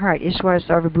 Krishna's in our heart. Ishwara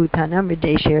sarvabhutanam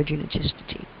hrideshe arjuna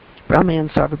tishtati. Brahman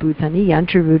sarvabhutani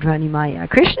yantra rudrani maya.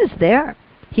 Krishna's there.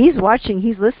 He's watching.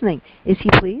 He's listening. Is he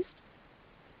pleased?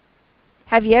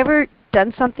 Have you ever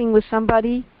done something with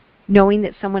somebody knowing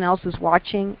that someone else is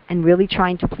watching and really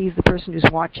trying to please the person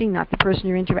who's watching, not the person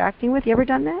you're interacting with? You ever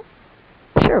done that?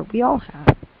 Sure, we all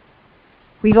have.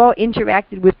 We've all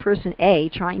interacted with person A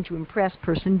trying to impress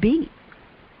person B.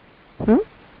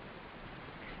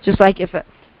 Just like if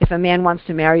a man wants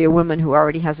to marry a woman who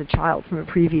already has a child from a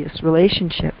previous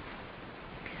relationship.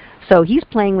 So he's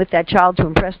playing with that child to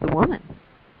impress the woman,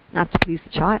 not to please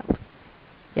the child.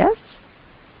 Yes?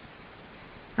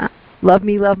 Love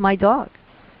me, love my dog.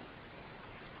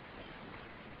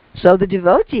 So the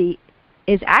devotee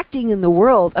is acting in the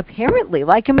world apparently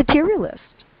like a materialist,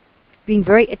 being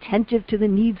very attentive to the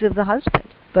needs of the husband.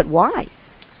 But why?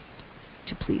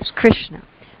 To please Krishna.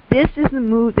 This is the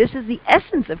mood, this is the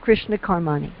essence of Krishna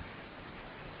Karmani.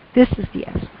 This is the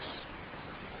essence.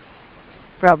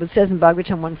 Prabhupada says in Bhagavad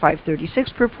Gita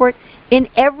 1.536 purport, in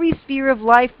every sphere of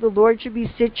life the Lord should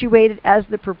be situated as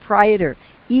the proprietor,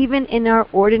 even in our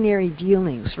ordinary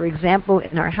dealings. For example,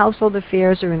 in our household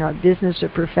affairs or in our business or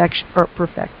profession.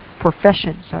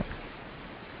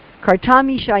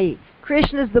 Kartami Shai.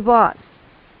 Krishna's the boss.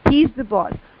 He's the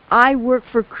boss. I work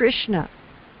for Krishna.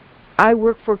 I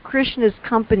work for Krishna's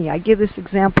company. I give this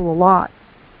example a lot.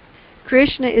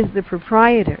 Krishna is the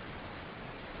proprietor.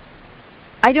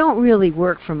 I don't really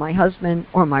work for my husband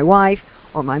or my wife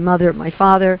or my mother or my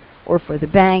father or for the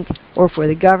bank or for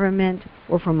the government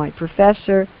or for my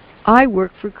professor. I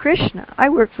work for Krishna. I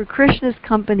work for Krishna's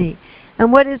company.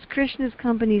 And what does Krishna's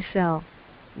company sell?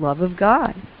 Love of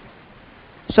God.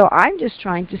 So I'm just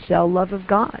trying to sell love of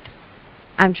God.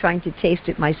 I'm trying to taste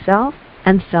it myself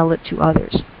and sell it to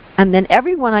others. And then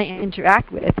everyone I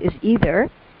interact with is either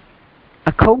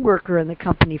a co-worker in the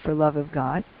company for love of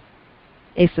God,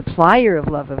 a supplier of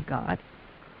love of God,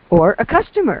 or a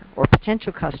customer or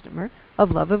potential customer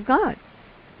of love of God.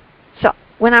 So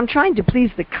when I'm trying to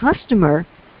please the customer,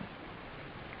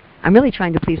 I'm really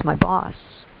trying to please my boss.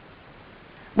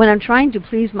 When I'm trying to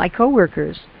please my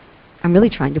coworkers, I'm really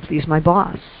trying to please my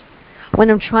boss. When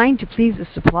I'm trying to please the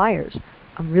suppliers,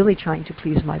 I'm really trying to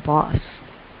please my boss.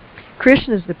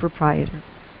 Krishna is the proprietor.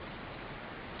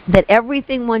 That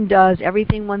everything one does,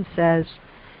 everything one says,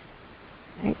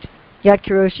 right? Yat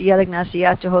karoshi yadagnasi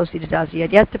yat jahosi dadasi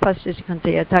yat yat tapasya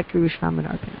kante yat karush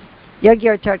vamanarpana.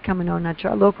 Yagyartart kamano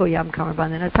natra loko yam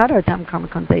kamarbandana tadartam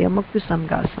karmakante yamukta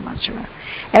samga samachara.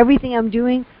 Everything I'm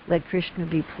doing, let Krishna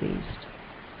be pleased.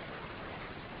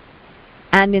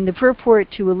 And in the purport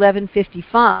to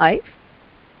 1155,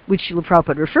 which Srila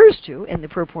Prabhupada refers to in the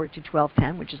purport to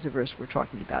 1210, which is the verse we're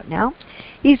talking about now,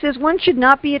 he says one should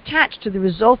not be attached to the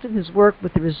result of his work,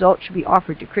 but the result should be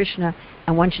offered to Krishna,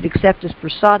 and one should accept as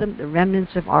prasadam the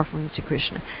remnants of offerings to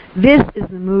Krishna. This is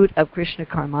the mood of Krishna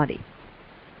Karmati.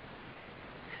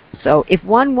 So if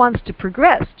one wants to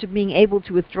progress to being able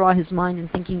to withdraw his mind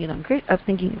and thinking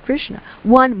of Krishna,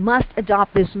 one must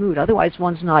adopt this mood. Otherwise,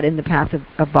 one's not in the path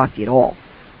of bhakti at all.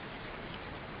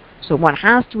 So one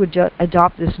has to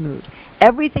adopt this mood.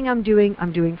 Everything I'm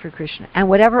doing for Krishna. And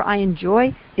whatever I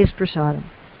enjoy is prasadam.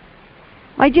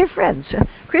 My dear friends,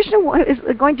 Krishna is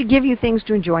going to give you things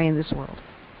to enjoy in this world.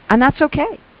 And that's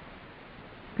okay.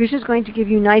 Krishna is going to give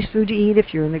you nice food to eat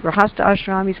if you're in the Grahastha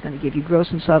ashram. He's going to give you gross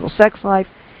and subtle sex life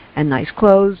and nice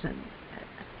clothes and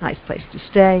a nice place to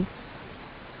stay.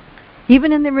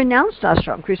 Even in the renounced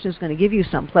ashram, Krishna is going to give you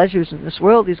some pleasures in this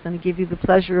world. He's going to give you the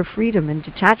pleasure of freedom and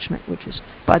detachment, which is,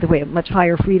 by the way, a much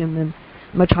higher freedom and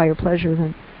much higher pleasure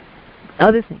than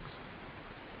other things.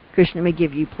 Krishna may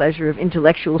give you pleasure of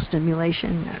intellectual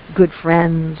stimulation, good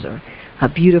friends, or a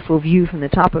beautiful view from the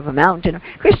top of a mountain.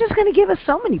 Krishna's going to give us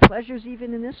so many pleasures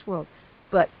even in this world,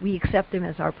 but we accept them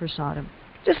as our prasadam.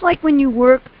 Just like when you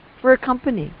work for a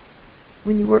company.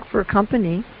 When you work for a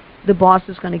company, the boss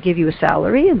is going to give you a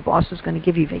salary, and the boss is going to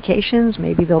give you vacations.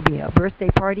 Maybe there'll be a birthday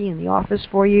party in the office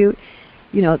for you.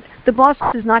 You know, the boss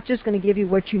is not just going to give you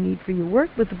what you need for your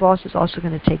work, but the boss is also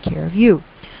going to take care of you.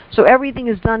 So everything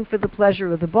is done for the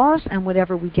pleasure of the boss, and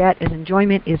whatever we get as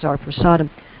enjoyment is our prasadam.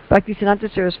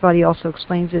 Bhaktisiddhanta Saraswati also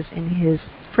explains this in his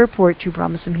purport to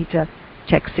Brahma Samhita,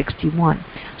 text 61.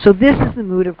 So this is the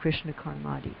mood of Krishna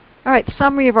Karmadi. All right,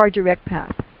 summary of our direct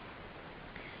path.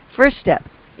 First step,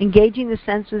 engaging the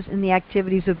senses in the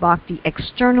activities of bhakti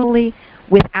externally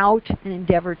without an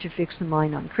endeavor to fix the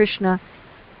mind on Krishna,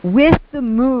 with the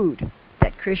mood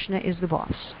that Krishna is the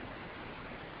boss.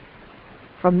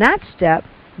 From that step,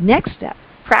 next step,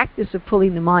 practice of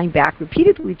pulling the mind back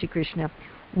repeatedly to Krishna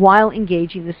while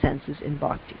engaging the senses in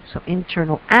bhakti. So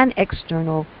internal and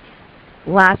external.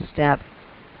 Last step,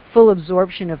 full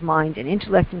absorption of mind and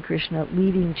intellect in Krishna,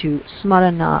 leading to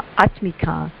smarana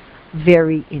atmika,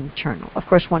 very internal. Of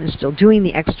course, one is still doing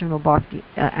the external bhakti,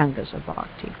 angas of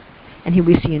bhakti. And here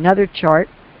we see another chart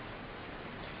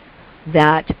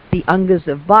that the angas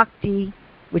of bhakti,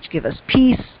 which give us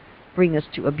peace, bring us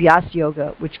to abhyas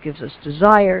yoga, which gives us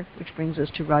desire, which brings us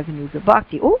to raganuga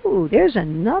bhakti. Oh, there's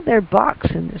another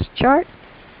box in this chart.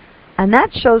 And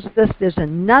that shows us there's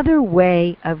another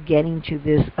way of getting to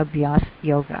this abhyas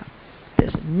yoga.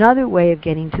 There's another way of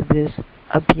getting to this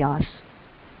abhyas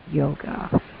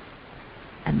yoga.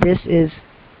 And this is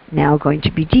now going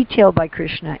to be detailed by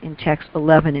Krishna in text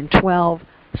 11 and 12,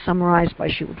 summarized by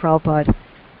Srila Prabhupada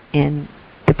in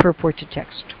the purport to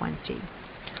text 20.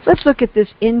 Let's look at this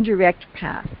indirect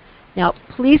path. Now,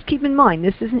 please keep in mind,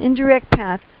 this is an indirect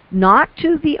path, not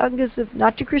to the angas of,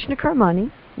 not to Krishna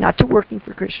Karmani, not to working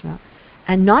for Krishna,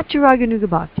 and not to Raganuga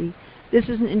Bhakti. This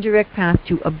is an indirect path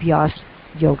to Abhyas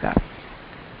Yoga.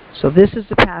 So this is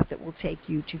the path that will take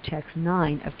you to text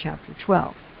 9 of chapter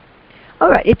 12. All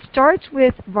right, it starts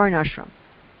with Varnashram.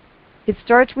 It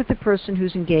starts with the person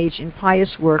who's engaged in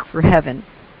pious work for heaven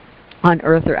on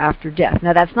earth or after death.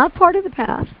 Now, that's not part of the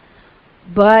path,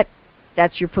 but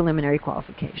that's your preliminary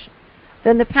qualification.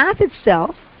 Then the path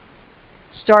itself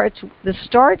starts,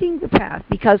 starting the path,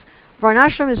 because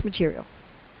Varnashram is material,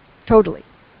 totally.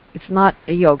 It's not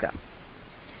a yoga.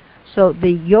 So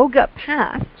the yoga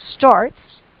path starts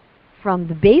from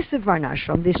the base of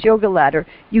Varnashram, this yoga ladder.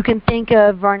 You can think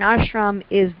of Varnashram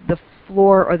is the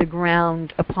floor or the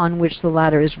ground upon which the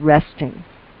ladder is resting.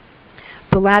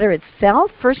 The ladder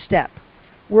itself, first step,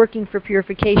 working for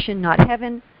purification, not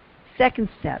heaven. Second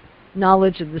step,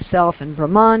 knowledge of the self and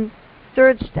Brahman.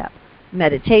 Third step,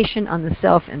 meditation on the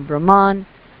self and Brahman,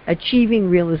 achieving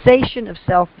realization of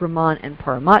self, Brahman, and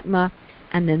Paramatma,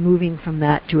 and then moving from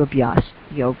that to Abhyas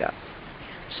Yoga.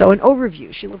 So an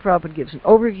overview. Srila Prabhupada gives an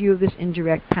overview of this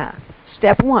indirect path.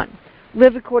 Step 1,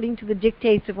 live according to the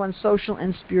dictates of one's social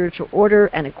and spiritual order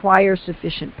and acquire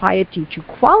sufficient piety to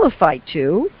qualify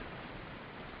to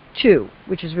 2,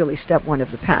 which is really step 1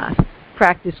 of the path.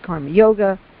 Practice karma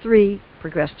yoga. 3,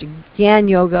 progress to Jnana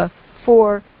yoga.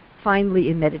 4, finally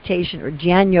in meditation or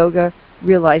Jnana yoga,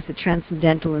 realize the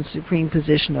transcendental and supreme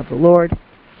position of the Lord.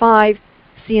 5,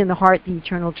 see in the heart the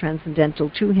eternal transcendental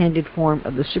two-handed form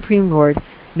of the Supreme Lord,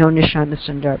 known as Shyama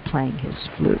Sundar, playing his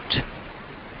flute.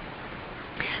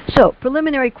 So,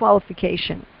 preliminary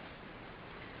qualification.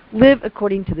 Live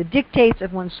according to the dictates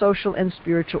of one's social and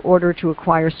spiritual order to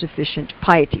acquire sufficient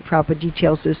piety. Prabhupada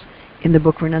details this in the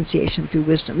book Renunciation Through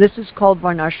Wisdom. This is called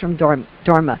Varnashram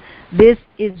Dharma. This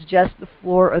is just the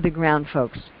floor or the ground,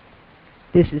 folks.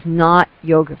 This is not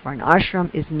yoga.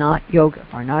 Varnashram is not yoga.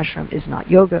 Varnashram is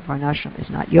not yoga. Varnashram is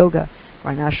not yoga.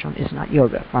 Varnashram is not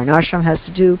yoga. Varnashram has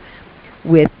to do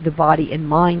with the body and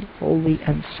mind wholly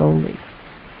and solely.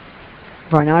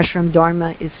 Varnashram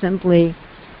Dharma is simply,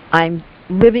 I'm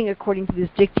living according to this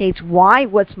dictates. Why?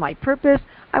 What's my purpose?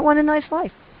 I want a nice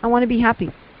life. I want to be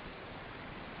happy.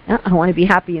 I want to be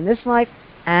happy in this life,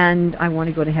 and I want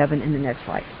to go to heaven in the next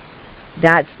life.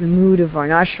 That's the mood of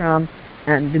Varnashram,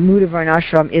 and the mood of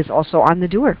Varnashram is also on the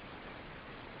doer.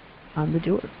 On the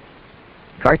doer.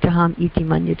 Kartaham iti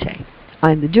manyate.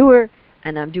 I'm the doer,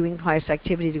 and I'm doing pious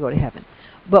activity to go to heaven.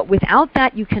 But without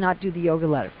that, you cannot do the yoga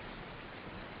ladder.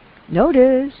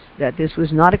 Notice that this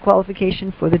was not a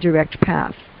qualification for the direct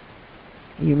path.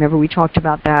 You remember we talked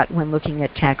about that when looking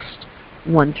at text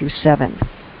 1 through 7.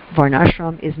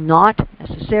 Varnashram is not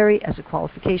necessary as a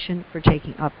qualification for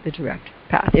taking up the direct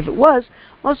path. If it was,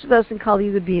 most of us in Kali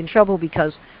would be in trouble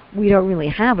because we don't really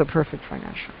have a perfect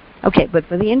Varnashram. Okay, but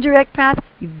for the indirect path,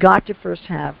 you've got to first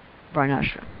have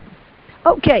Varnashram.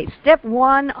 Okay, step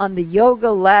 1 on the yoga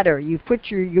ladder. You've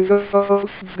put your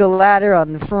yoga ladder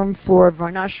on the firm floor of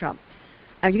Varnashram.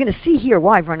 Now you're going to see here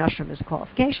why Varnashram is a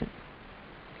qualification.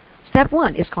 Step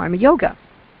 1 is Karma Yoga.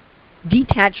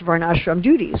 Detach Varnashram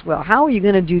duties. Well, how are you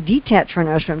going to do detached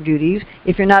Varnashram duties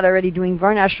if you're not already doing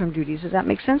Varnashram duties? Does that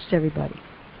make sense to everybody?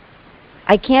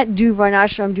 I can't do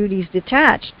Varnashram duties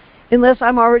detached unless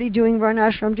I'm already doing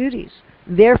Varnashram duties.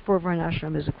 Therefore,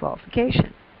 Varnashram is a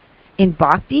qualification. In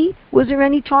Bhakti, was there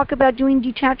any talk about doing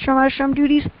detached Varnashram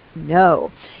duties?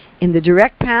 No. In the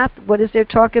direct path, what is there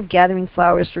talk of? Gathering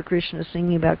flowers for Krishna,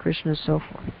 singing about Krishna, and so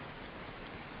forth.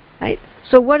 Right?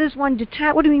 So what is one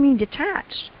detached? What do we mean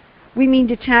detached? We mean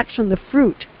detached from the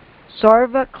fruit.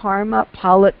 Sarva karma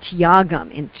pala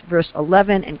tyagam in verse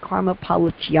 11 and karma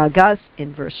pala tyagas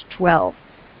in verse 12.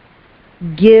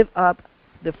 Give up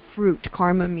the fruit.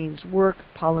 Karma means work,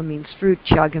 pala means fruit,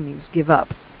 tyaga means give up.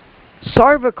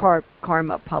 Sarva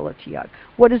karma pala tyag.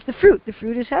 What is the fruit? The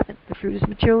fruit is heaven. The fruit is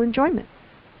material enjoyment.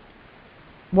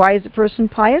 Why is a person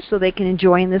pious? So they can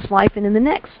enjoy in this life and in the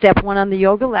next. Step 1 on the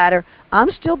yoga ladder,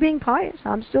 I'm still being pious.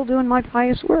 I'm still doing my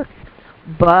pious work.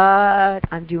 But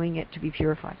I'm doing it to be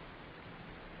purified.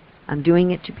 I'm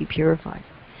doing it to be purified.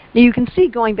 Now you can see,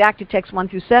 going back to text 1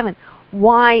 through 7,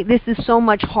 why this is so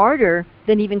much harder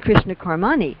than even Krishna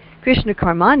Karmani. Krishna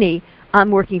Karmani,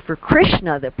 I'm working for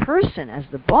Krishna, the person, as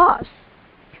the boss.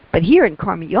 But here in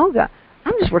Karma Yoga,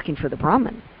 I'm just working for the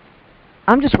Brahman.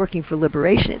 I'm just working for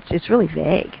liberation. It's really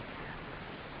vague.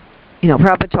 You know,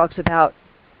 Prabhupada talks about,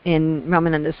 in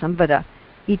Ramananda Samvada,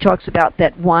 he talks about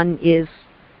that one is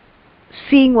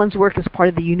seeing one's work as part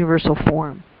of the universal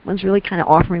form. One's really kind of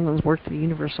offering one's work to the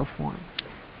universal form.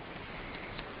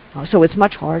 So it's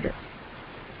much harder.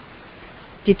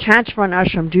 Detach from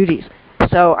ashram duties.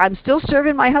 So I'm still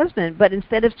serving my husband, but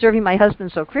instead of serving my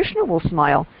husband so Krishna will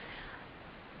smile,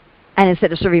 and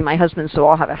instead of serving my husband so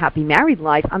I'll have a happy married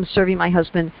life, I'm serving my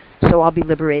husband so I'll be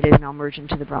liberated and I'll merge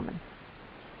into the Brahman.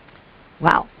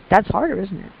 Wow, that's harder,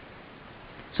 isn't it?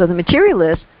 So the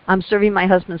materialist, I'm serving my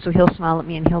husband so he'll smile at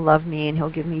me and he'll love me and he'll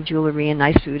give me jewelry and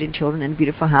nice food and children and a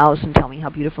beautiful house and tell me how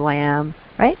beautiful I am,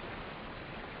 right?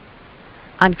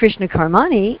 On Krishna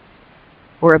Karmani,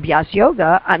 or Abhyas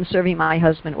Yoga, I'm serving my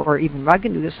husband, or even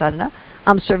Raganuga Sadhana,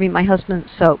 I'm serving my husband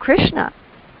so Krishna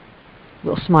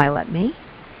will smile at me.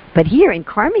 But here in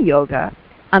Karma Yoga,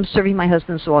 I'm serving my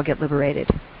husband so I'll get liberated.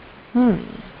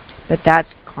 But that's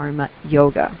Karma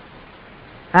Yoga.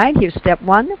 Alright, here's step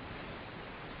 1.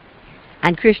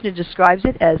 And Krishna describes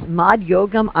it as Mad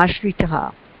Yogam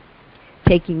Ashritaha,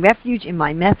 taking refuge in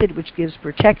my method which gives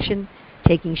protection,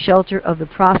 taking shelter of the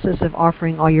process of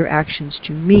offering all your actions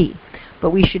to me. But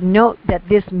we should note that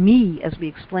this me, as we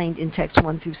explained in text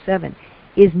 1 through 7,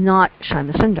 is not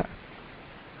Shyamasundar.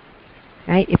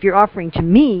 Right? If you're offering to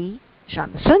me,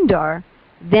 Shyamasundar,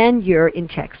 then you're in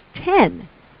text 10.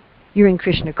 You're in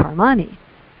Krishna Karmani.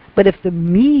 But if the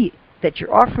me that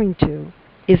you're offering to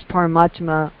is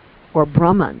Paramatma or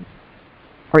Brahman,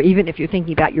 or even if you're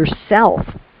thinking about yourself,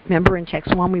 remember in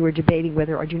text 1 we were debating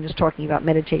whether Arjuna is talking about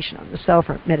meditation on the self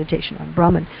or meditation on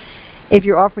Brahman. If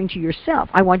you're offering to yourself,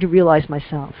 I want to realize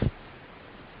myself.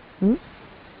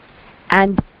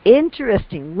 And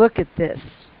interesting, look at this.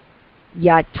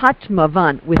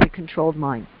 Yatatmavan, with a controlled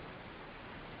mind.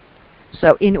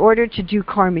 So in order to do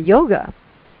Karma Yoga,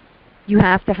 you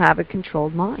have to have a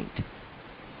controlled mind.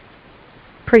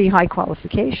 Pretty high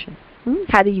qualification.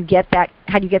 How do you get that?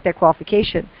 How do you get that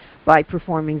qualification? By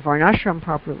performing Varnashram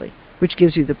properly, which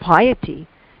gives you the piety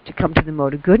to come to the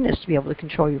mode of goodness, to be able to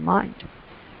control your mind.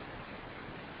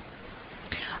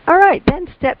 All right, then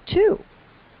step 2.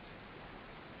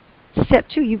 Step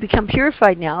 2, you become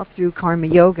purified now through Karma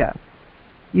Yoga.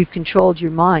 You've controlled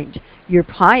your mind. You're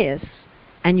pious,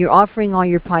 and you're offering all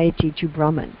your piety to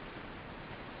Brahman.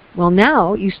 Well,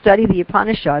 now you study the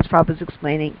Upanishads, Prabhupada's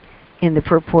explaining in the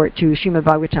purport to Srimad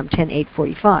Bhagavatam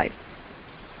 10.8.45.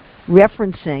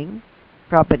 referencing,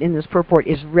 Prabhupada in this purport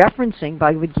is referencing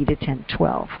Bhagavad Gita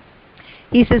 10:12.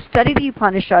 He says, study the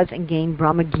Upanishads and gain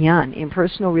Brahma Gyan,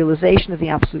 impersonal realization of the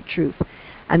absolute truth.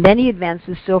 And then he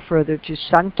advances still further to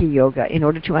Sankhya Yoga in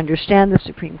order to understand the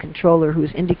Supreme Controller who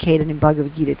is indicated in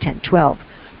Bhagavad Gita 10:12.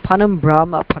 Param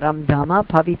Brahma Param Dhamma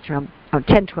Pavitram,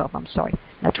 10:12, I'm sorry,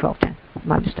 not 12:10,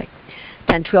 my mistake.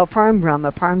 10:12, Param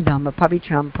Brahma Param Dhamma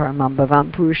Pavitram Paramam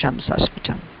Bhavam Purusham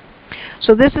Sasvatam.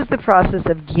 So this is the process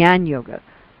of Gyan Yoga.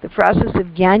 The process of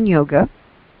Gyan Yoga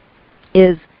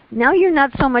is, now you're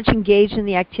not so much engaged in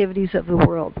the activities of the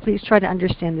world. Please try to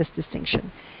understand this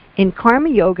distinction. In Karma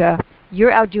Yoga,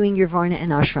 you're out doing your Varna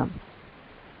and Ashram.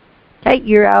 Okay?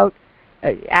 You're out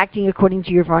acting according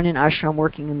to your Varna and Ashram,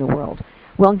 working in the world.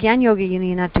 Well, in Gyan Yoga,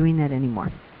 you're not doing that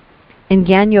anymore. In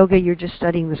Gyan Yoga, you're just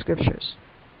studying the scriptures.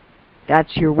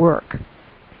 That's your work.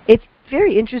 It's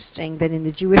very interesting that in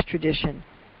the Jewish tradition,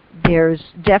 there's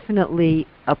definitely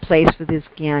a place for this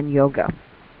Gyan Yoga.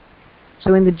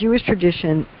 So in the Jewish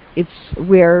tradition, it's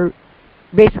where,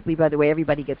 basically, by the way,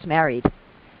 everybody gets married.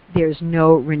 There's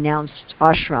no renounced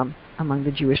ashram among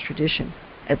the Jewish tradition,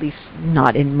 at least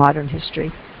not in modern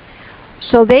history.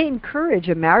 So they encourage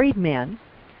a married man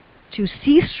to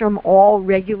cease from all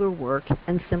regular work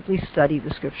and simply study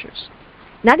the scriptures.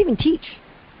 Not even teach,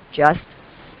 just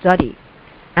study.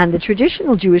 And the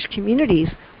traditional Jewish communities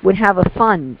would have a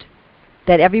fund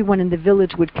that everyone in the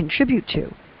village would contribute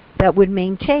to that would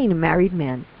maintain a married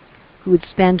man who would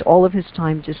spend all of his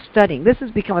time just studying. This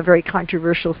has become a very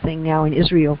controversial thing now in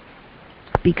Israel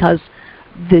because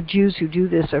the Jews who do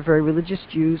this are very religious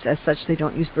Jews. As such, they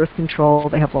don't use birth control.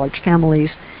 They have large families.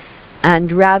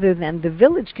 And rather than the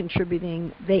village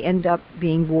contributing, they end up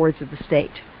being wards of the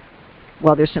state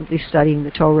while they're simply studying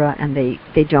the Torah, and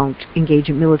they don't engage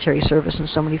in military service and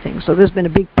so many things. So there's been a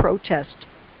big protest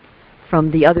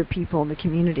from the other people in the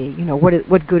community. You know,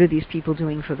 what good are these people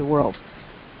doing for the world?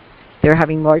 They're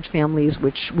having large families,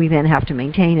 which we then have to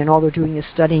maintain, and all they're doing is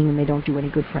studying, and they don't do any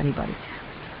good for anybody.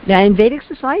 Now, in Vedic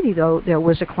society, though, there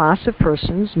was a class of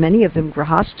persons, many of them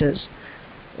grahastas.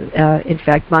 In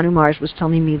fact, Manu Maharaj was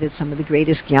telling me that some of the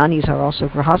greatest jnanis are also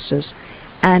grahastas,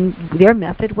 and their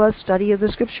method was study of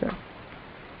the scripture.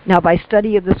 Now, by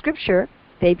study of the scripture,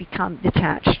 they become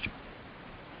detached.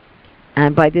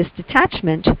 And by this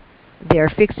detachment, they are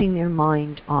fixing their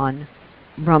mind on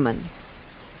Brahman.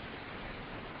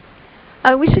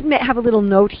 We should have a little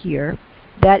note here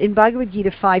that in Bhagavad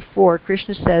Gita 5:4,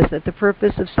 Krishna says that the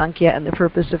purpose of Sankhya and the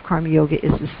purpose of Karma Yoga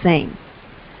is the same.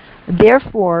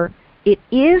 Therefore, it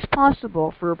is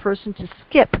possible for a person to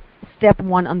skip step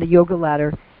 1 on the yoga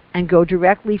ladder and go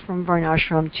directly from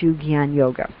Varnashram to Gyan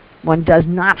Yoga. One does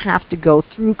not have to go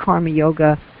through Karma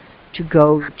Yoga to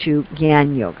go to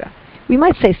Gyan Yoga. We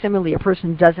might say similarly, a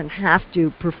person doesn't have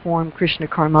to perform Krishna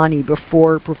Karmani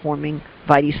before performing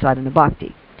Vaidhi Sadhana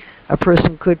Bhakti. A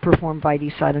person could perform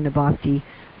Vaidhi Sadhana Bhakti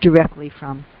directly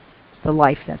from the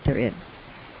life that they're in.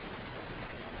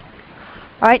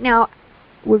 All right, now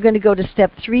we're going to go to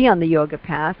step 3 on the yoga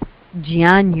path,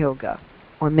 Jnana Yoga,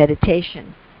 or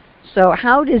meditation. So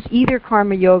how does either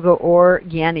Karma Yoga or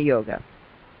Jnana Yoga,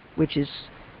 which is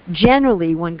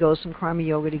generally one goes from Karma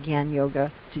Yoga to Jnana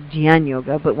Yoga to Jnana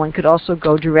Yoga, but one could also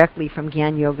go directly from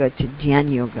Jnana Yoga to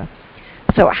Jnana Yoga.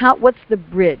 So what's the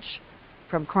bridge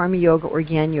from Karma Yoga or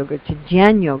Jnana Yoga to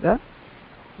Jnana Yoga?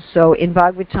 So in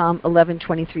Bhagavatam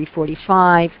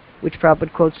 11:23-45, which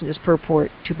Prabhupada quotes in his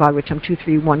purport to Bhagavatam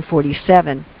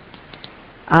 2.3.147,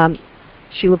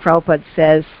 Srila Prabhupada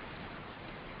says,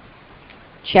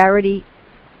 charity,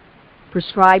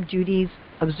 prescribed duties,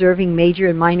 observing major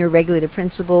and minor regulative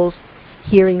principles,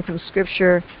 hearing from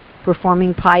Scripture,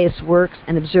 performing pious works,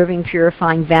 and observing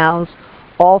purifying vows,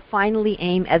 all finally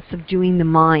aim at subduing the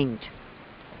mind.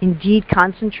 Indeed,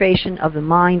 concentration of the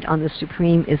mind on the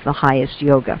Supreme is the highest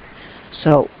yoga.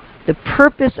 So the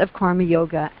purpose of Karma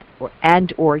Yoga or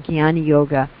Jnana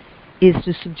Yoga is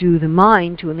to subdue the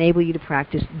mind to enable you to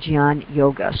practice Jnana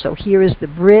Yoga. So here is the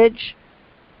bridge,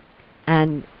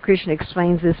 and Krishna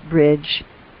explains this bridge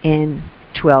in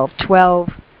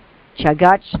 12:12.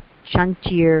 Chagat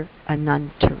Shantir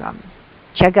Anantaram.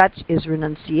 Chagat is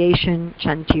renunciation,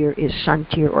 Chantir is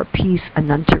Shantir or peace,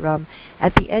 Anantaram.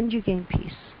 At the end you gain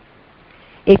peace.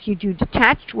 If you do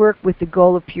detached work with the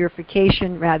goal of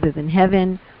purification rather than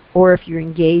heaven, or if you're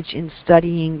engaged in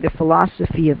studying the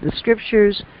philosophy of the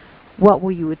scriptures, what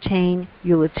will you attain?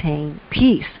 You'll attain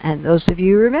peace. And those of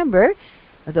you who remember,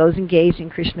 those engaged in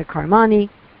Krishna Karmani,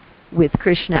 with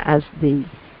Krishna as the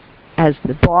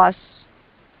boss,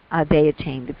 they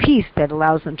attain the peace that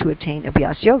allows them to attain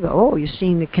Abhyas Yoga. Oh, you're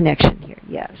seeing the connection here,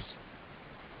 yes.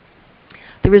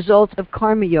 The result of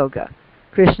Karma Yoga,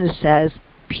 Krishna says,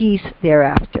 peace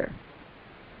thereafter.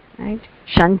 Right?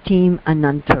 Shantim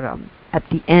anantaram. At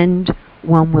the end,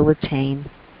 one will attain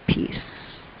peace.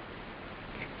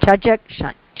 Chajak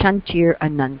shantir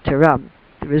anantaram.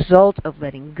 The result of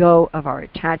letting go of our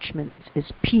attachments is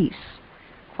peace.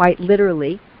 Quite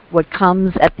literally, what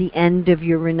comes at the end of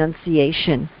your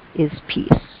renunciation is peace.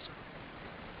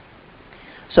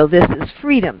 So this is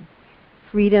freedom.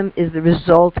 Freedom is the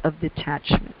result of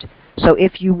detachment. So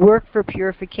if you work for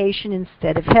purification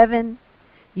instead of heaven,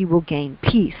 you will gain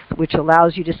peace, which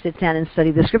allows you to sit down and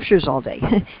study the scriptures all day.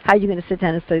 How are you going to sit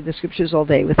down and study the scriptures all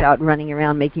day without running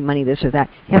around making money, this or that?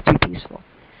 You have to be peaceful.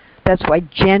 That's why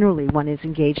generally one is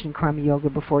engaged in karma yoga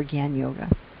before Gyan yoga.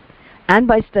 And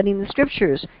by studying the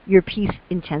scriptures, your peace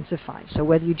intensifies. So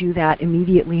whether you do that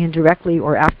immediately and directly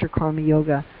or after karma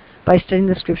yoga, by studying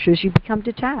the scriptures, you become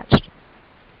detached.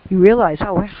 You realize,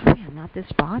 oh, wow, I'm not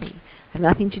this body. I have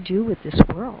nothing to do with this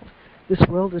world. This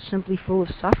world is simply full of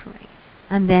suffering.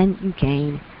 And then you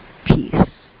gain peace.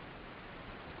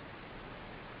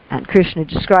 And Krishna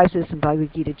describes this in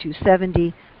Bhagavad Gita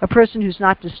 270, a person who's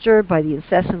not disturbed by the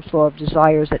incessant flow of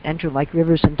desires that enter like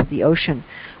rivers into the ocean,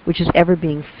 which is ever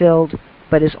being filled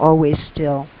but is always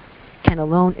still, can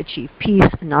alone achieve peace,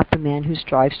 and not the man who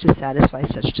strives to satisfy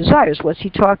such desires. What's he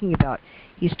talking about?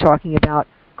 He's talking about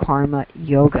karma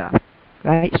yoga,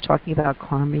 right? He's talking about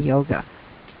karma yoga.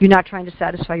 You're not trying to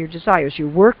satisfy your desires. You're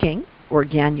working, or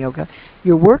Gyan yoga,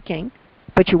 you're working,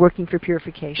 but you're working for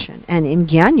purification. And in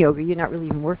Gyan yoga, you're not really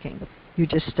even working. You're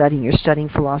just studying. You're studying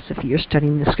philosophy. You're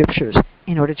studying the scriptures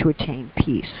in order to attain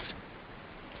peace.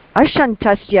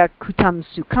 Ashantasya kutam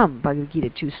sukham, Bhagavad Gita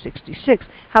 266.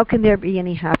 How can there be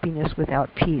any happiness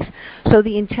without peace? So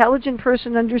the intelligent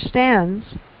person understands,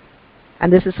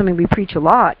 and this is something we preach a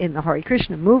lot in the Hare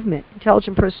Krishna movement,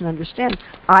 intelligent person understands,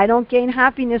 I don't gain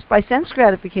happiness by sense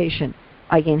gratification.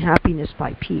 I gain happiness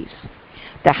by peace.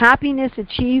 The happiness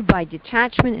achieved by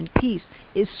detachment and peace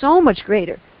is so much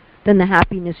greater than the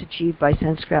happiness achieved by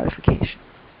sense gratification.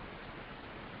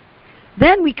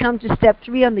 Then we come to step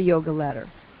 3 on the yoga ladder,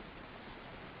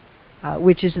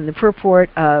 which is in the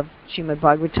purport of Srimad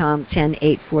Bhagavatam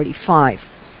 10.8.45.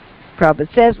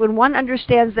 Prabhupada says, when one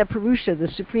understands that Purusha, the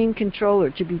supreme controller,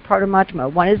 to be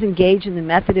Paramatma, one is engaged in the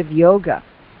method of yoga.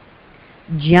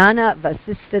 Jnana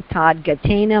vasista tad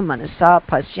gatena manasa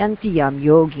pasyanti yam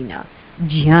yogina.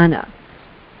 Jnana.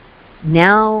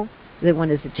 Now that one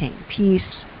has attained peace,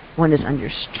 one is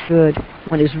understood,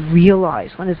 one is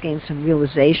realized, one has gained some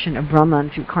realization of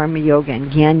Brahman through karma yoga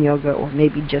and Gyan yoga, or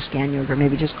maybe just Gyan yoga, or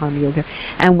maybe just karma yoga,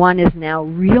 and one is now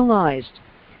realized,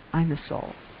 I'm a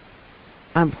soul.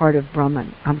 I'm part of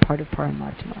Brahman. I'm part of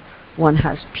Paramatma. One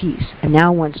has peace. And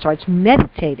now one starts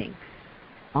meditating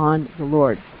on the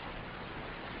Lord.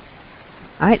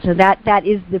 All right, so that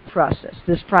is the process.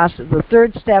 This process, the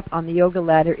third step on the yoga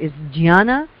ladder is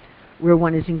jhana, where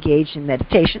one is engaged in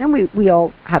meditation. And we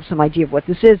all have some idea of what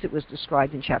this is. It was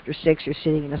described in Chapter 6. You're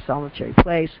sitting in a solitary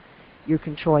place. You're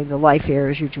controlling the life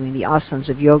airs. You're doing the asanas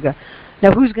of yoga.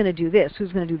 Now, who's going to do this?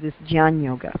 Who's going to do this jnana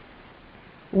yoga?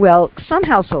 Well, some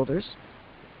householders.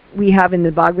 We have in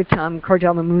the Bhagavatam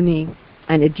Kardama Muni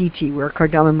and Aditi, where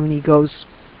Kardama Muni goes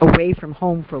away from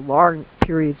home for long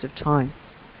periods of time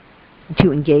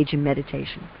to engage in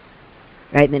meditation.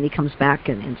 Right? And then he comes back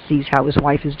and sees how his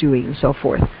wife is doing and so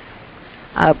forth.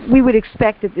 We would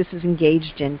expect that this is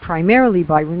engaged in primarily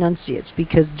by renunciates,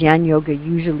 because Jnana Yoga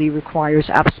usually requires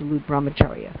absolute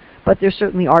brahmacharya. But there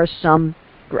certainly are some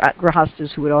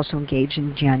grahastas who would also engage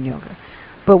in Jnana Yoga.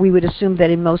 But we would assume that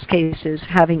in most cases,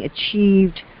 having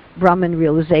achieved Brahman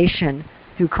realization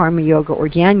through Karma Yoga or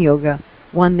Jnana Yoga,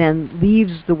 one then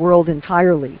leaves the world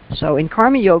entirely. So in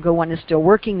Karma Yoga, one is still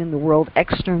working in the world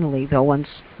externally, though one's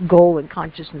goal and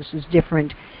consciousness is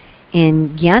different.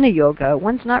 In Jnana Yoga,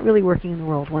 one's not really working in the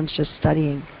world, one's just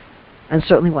studying. And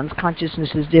certainly one's consciousness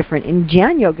is different. In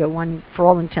Jnana Yoga, one, for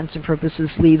all intents and purposes,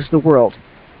 leaves the world,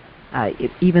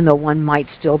 even though one might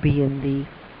still be in the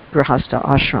Grihastha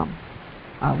ashram.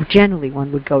 Generally,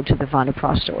 one would go to the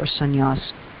Vanaprastha or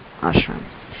Sannyas ashram.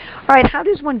 All right, how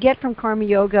does one get from Karma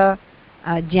Yoga,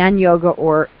 Jnana Yoga,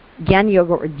 or Jnana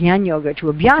Yoga or Jnana Yoga to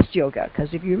Abhyas Yoga?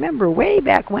 Because if you remember way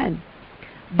back when,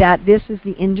 that this is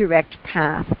the indirect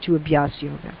path to Abhyas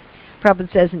Yoga.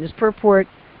 Prabhupada says in his purport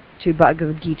to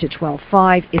Bhagavad Gita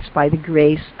 12.5, it's by the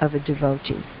grace of a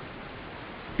devotee.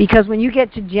 Because when you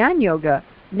get to Jnana Yoga,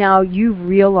 now you've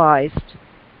realized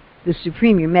the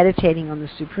Supreme, you're meditating on the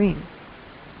Supreme.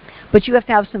 But you have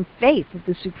to have some faith that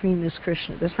the Supreme is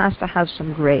Krishna. This has to have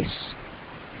some grace.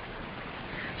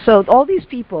 So all these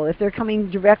people, if they're coming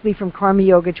directly from Karma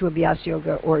Yoga to Abhyas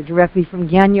Yoga, or directly from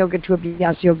Jnana Yoga to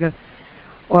Abhyas Yoga,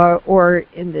 Or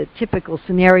in the typical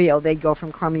scenario, they go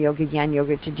from Karma Yoga, Jnana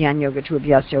Yoga to Jnana Yoga to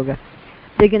Abhyas Yoga.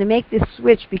 They're going to make this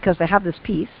switch because they have this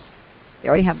peace. They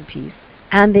already have the peace.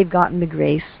 And they've gotten the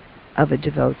grace of a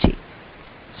devotee.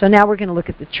 So now we're going to look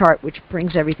at the chart, which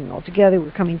brings everything all together.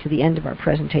 We're coming to the end of our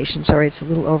presentation. Sorry, it's a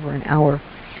little over an hour.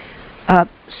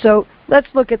 So let's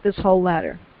look at this whole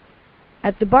ladder.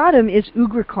 At the bottom is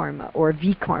Ugra Karma, or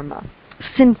Vikarma,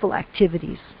 sinful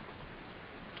activities.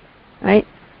 Right?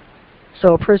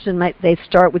 So a person they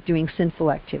start with doing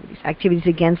sinful activities, activities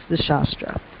against the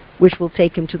Shastra, which will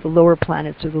take him to the lower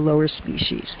planets or the lower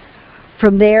species.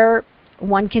 From there,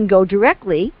 one can go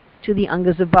directly to the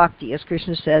Angas of Bhakti, as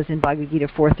Krishna says in Bhagavad Gita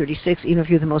 4:36, even if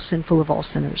you're the most sinful of all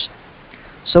sinners.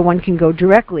 So one can go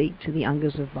directly to the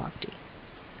Angas of Bhakti.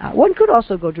 One could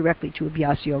also go directly to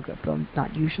Abhyas Yoga, though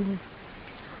not usually.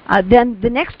 Then the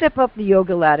next step up the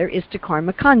yoga ladder is to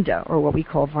Karma Kanda, or what we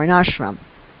call Varnashram,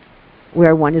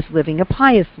 where one is living a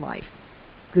pious life.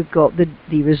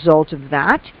 The result of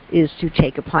that is to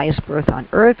take a pious birth on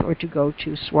earth or to go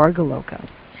to Swargaloka.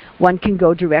 One can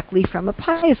go directly from a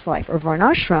pious life, or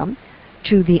Varnashram,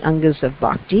 to the Angas of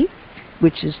Bhakti,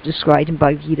 which is described in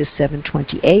Bhagavad Gita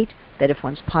 7:28, that if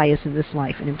one's pious in this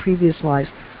life and in previous lives,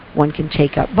 one can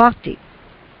take up Bhakti.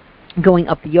 Going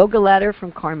up the yoga ladder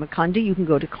from Karma Kanda, you can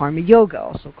go to Karma Yoga,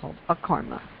 also called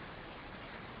Akarma.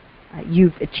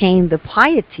 You've attained the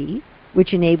piety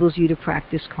which enables you to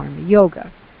practice Karma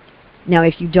Yoga. Now,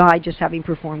 if you die just having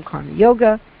performed Karma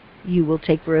Yoga, you will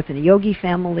take birth in a yogi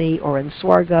family, or in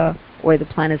Swarga, or the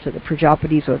planets of the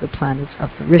Prajapatis, or the planets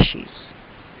of the Rishis.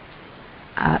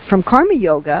 From Karma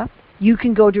Yoga, you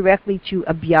can go directly to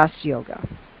Abhyas Yoga.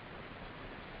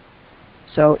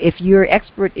 So if you're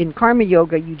expert in Karma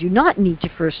Yoga, you do not need to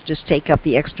first just take up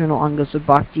the external Angas of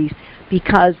Bhakti,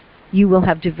 because you will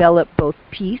have developed both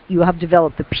peace, you will have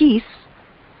developed the peace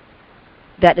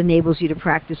that enables you to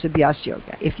practice Abhyas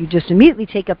Yoga. If you just immediately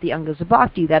take up the Angas of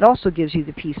Bhakti, that also gives you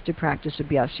the peace to practice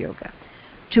Abhyas Yoga.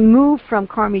 To move from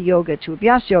Karma Yoga to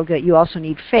Abhyas Yoga, you also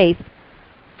need faith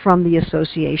from the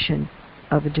association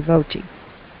of a devotee.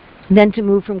 Then to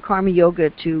move from Karma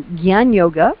Yoga to Jnana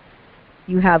Yoga,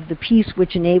 you have the peace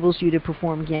which enables you to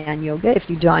perform Jnana Yoga. If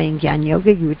you die in Jnana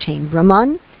Yoga, you attain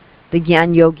Brahman. The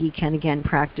Jnana Yogi can again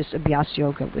practice Abhyas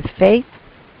Yoga with faith.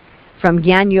 From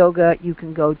Jnana Yoga, you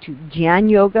can go to Jnana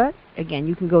Yoga. Again,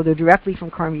 you can go there directly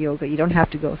from Karma Yoga. You don't have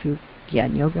to go through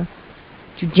Jnana Yoga.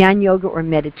 To Jnana Yoga, or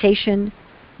meditation,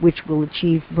 which will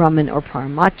achieve Brahman or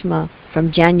Paramatma.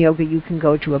 From Jnana Yoga, you can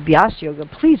go to Abhyas Yoga.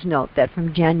 Please note that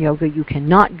from Jnana Yoga, you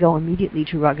cannot go immediately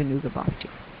to Raganuga Bhakti.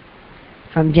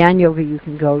 From Jnana Yoga, you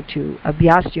can go to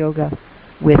Abhyas Yoga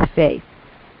with faith.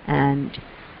 And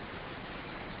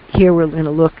here we're going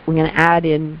to add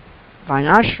in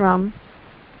Varnashram.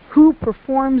 Who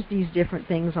performs these different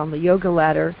things on the yoga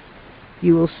ladder?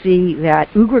 You will see that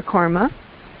Ugra Karma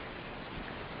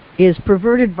is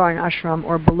perverted Varnashram,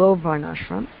 or below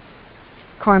Varnashram.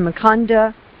 Karma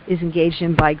Kanda is engaged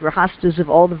in by grahastas of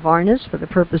all the varnas for the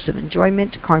purpose of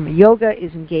enjoyment. Karma Yoga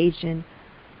is engaged in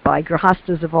by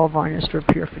grahastas of all varnas for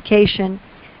purification.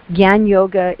 Jnana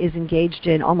Yoga is engaged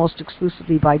in almost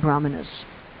exclusively by brahmanas.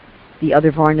 The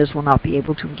other varnas will not be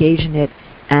able to engage in it,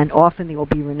 and often they will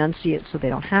be renunciates, so they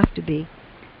don't have to be.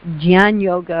 Jnana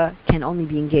Yoga can only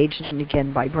be engaged in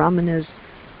again by brahmanas,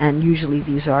 and usually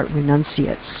these are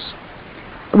renunciates.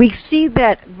 We see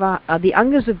that the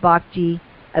Angas of Bhakti,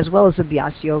 as well as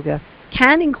Abhyas Yoga,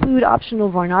 can include optional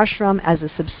Varnashram as a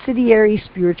subsidiary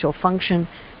spiritual function,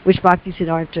 which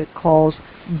Bhaktisiddhanta calls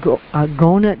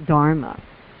Gona Dharma.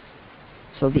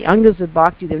 So the Angas of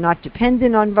Bhakti, they're not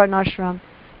dependent on Varnashram,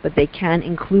 but they can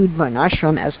include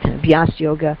Varnashram, as can Abhyas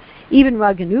Yoga. Even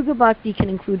Raganuga Bhakti can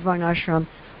include Varnashram,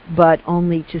 but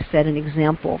only to set an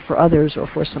example for others or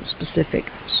for some specific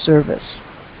service.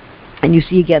 And you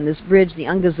see again this bridge, the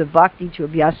Angas of Bhakti to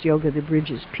Abhyas Yoga, the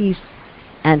bridge is peace,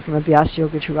 and from Abhyas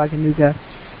Yoga to Raganuga,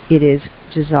 it is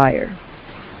desire.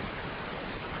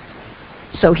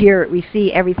 So here we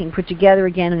see everything put together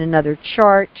again in another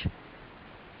chart.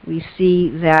 We see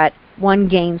that one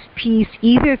gains peace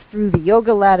either through the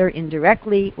yoga ladder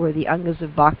indirectly, or the Angas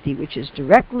of Bhakti, which is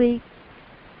directly.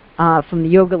 From the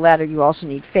yoga ladder, you also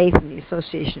need faith in the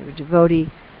association of a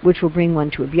devotee, which will bring one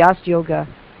to Abhyas Yoga,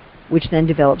 which then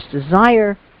develops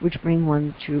desire, which bring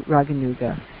one to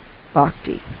Raganuga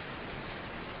Bhakti.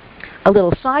 A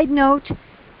little side note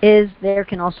is there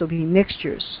can also be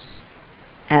mixtures.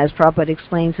 As Prabhupada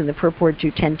explains in the purport to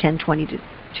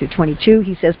 10.10.20-22,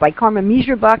 he says, by Karma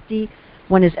Mishra Bhakti,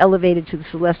 one is elevated to the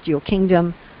celestial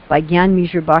kingdom. By Jnana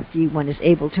Mishra Bhakti, one is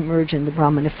able to merge in the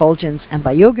Brahman effulgence. And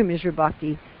by Yoga Mishra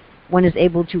Bhakti, one is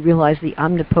able to realize the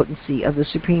omnipotency of the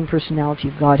Supreme Personality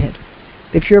of Godhead.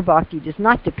 The pure bhakti does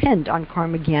not depend on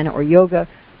karma, jnana, or yoga,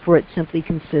 for it simply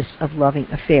consists of loving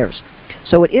affairs.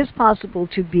 So it is possible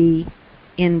to be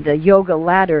in the yoga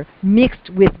ladder mixed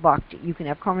with bhakti. You can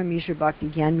have karma mishra bhakti,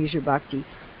 jnana mishra bhakti,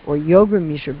 or yoga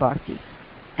mishra bhakti.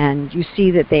 And you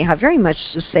see that they have very much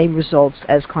the same results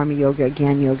as karma yoga,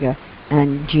 jnana yoga,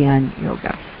 and jnana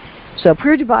yoga. So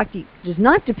pure bhakti does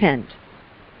not depend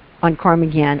on karma,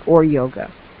 jnana, or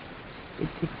yoga.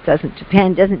 It doesn't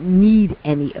depend, doesn't need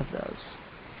any of those.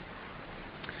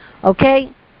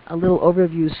 Okay, a little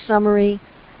overview summary.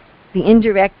 The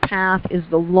indirect path is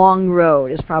the long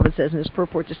road, as Prabhupada says in his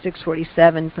purport to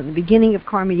 647. From the beginning of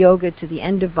karma yoga to the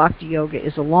end of bhakti yoga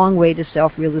is a long way to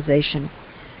self-realization.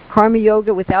 Karma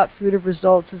yoga without fruitive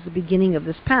results is the beginning of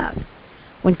this path.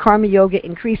 When karma yoga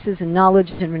increases in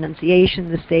knowledge and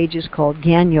renunciation, the stage is called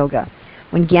Jnana yoga.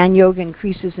 When Jnana yoga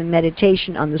increases in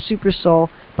meditation on the supersoul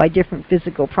by different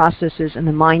physical processes and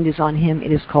the mind is on him,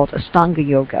 it is called Astanga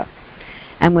yoga.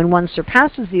 And when one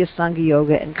surpasses the Astanga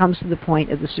yoga and comes to the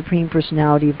point of the Supreme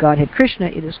Personality of Godhead Krishna,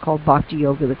 it is called Bhakti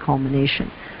yoga, the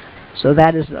culmination. So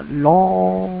that is a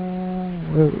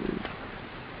long road.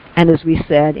 And as we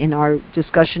said in our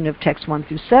discussion of texts 1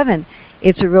 through 7,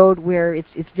 it's a road where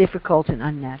it's difficult and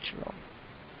unnatural.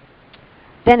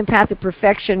 Then in Path of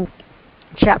Perfection,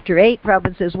 Chapter 8,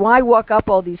 Prabhupada says, why walk up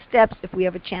all these steps if we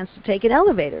have a chance to take an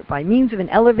elevator? By means of an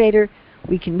elevator,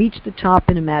 we can reach the top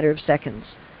in a matter of seconds.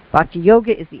 Bhakti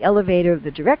Yoga is the elevator of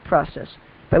the direct process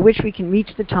by which we can reach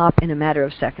the top in a matter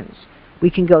of seconds. We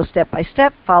can go step by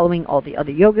step, following all the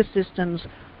other yoga systems,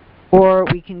 or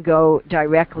we can go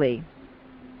directly.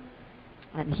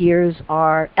 And here's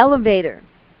our elevator.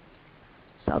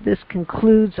 So this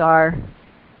concludes our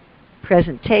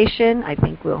presentation. I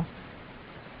think we'll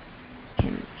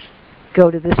can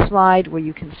go to this slide where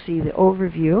you can see the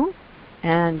overview.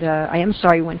 And I am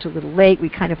sorry we went a little late. We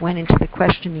kind of went into the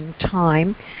questioning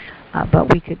time,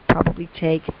 but we could probably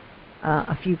take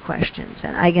a few questions.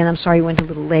 And again, I'm sorry we went a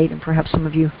little late, and perhaps some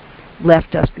of you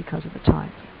left us because of the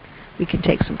time. We can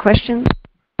take some questions.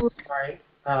 Sorry.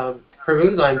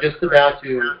 Prabhu, I'm just about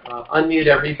to unmute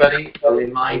everybody. A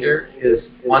reminder is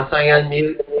once I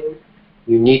unmute,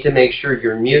 you need to make sure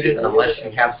you're muted unless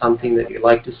you have something that you'd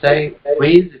like to say.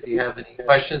 Please, if you have any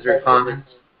questions or comments,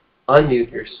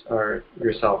 unmute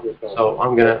yourself. So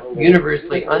I'm going to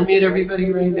universally unmute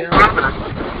everybody right now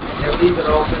and leave it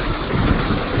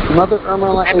open. Mother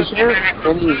Urmila, is there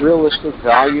any realistic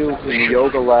value in the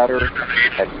yoga ladder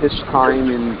at this time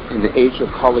in the age of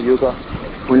Kali Yuga?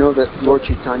 We know that Lord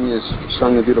Chaitanya has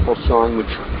sung a beautiful song which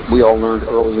we all learned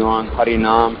early on,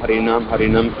 Harinam, Harinam,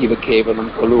 Harinam, Eva Kevalam,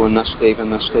 Kalu, Nasteva,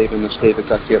 Nasteva, Nasteva,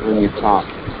 Gatyat Ranyata.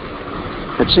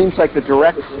 It seems like the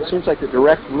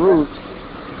direct route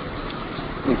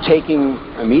in taking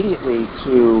immediately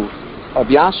to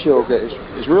Abhyas Yoga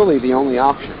is really the only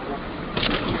option.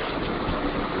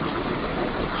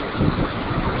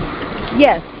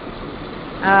 Yes,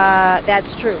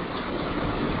 that's true.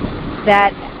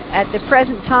 That at the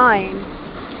present time,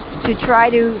 to try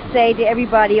to say to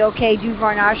everybody, okay, do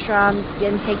Varnashram,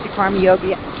 then take the Karma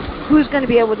Yoga, who's going to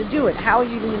be able to do it? How are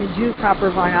you going to do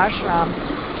proper Varnashram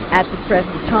at the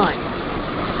present time?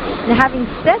 And having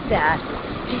said that,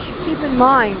 you should keep in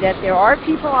mind that there are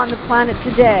people on the planet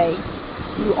today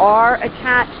who are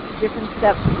attached to different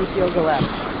steps of this yoga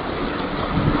ladder.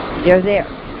 They're there.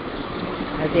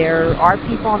 There are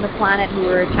people on the planet who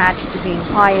are attached to being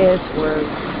pious or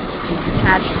to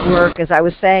detached work. As I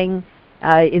was saying,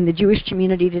 in the Jewish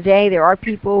community today, there are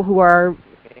people who are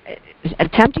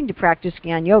attempting to practice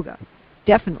Jnana Yoga,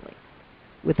 definitely,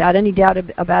 without any doubt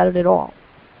about it at all.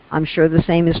 I'm sure the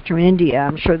same is true in India.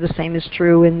 I'm sure the same is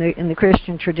true in the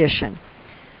Christian tradition.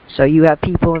 So you have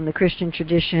people in the Christian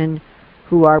tradition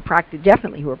who are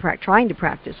trying to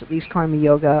practice at least Karma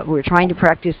Yoga, who are trying to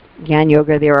practice Jnana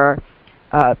Yoga. There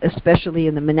are, especially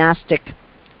in the monastic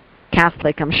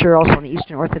Catholic, I'm sure also in the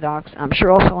Eastern Orthodox, I'm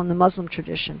sure also in the Muslim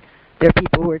tradition, there are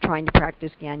people who are trying to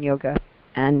practice Jnana Yoga,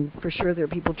 and for sure there are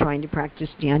people trying to practice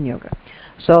Dhyan Yoga.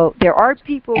 So there are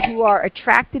people who are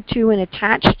attracted to and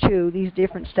attached to these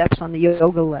different steps on the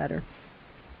yoga ladder.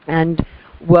 And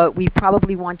what we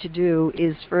probably want to do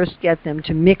is first get them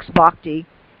to mix bhakti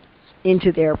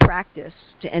into their practice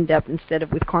to end up, instead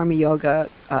of with karma yoga,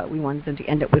 we want them to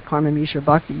end up with karma mishra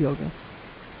bhakti yoga,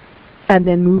 and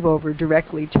then move over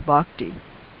directly to bhakti.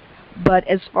 But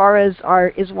as far as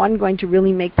is one going to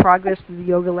really make progress through the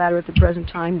yoga ladder at the present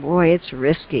time? Boy, it's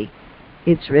risky.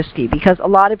 It's risky because a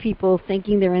lot of people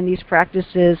thinking they're in these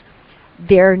practices,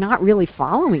 they're not really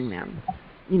following them.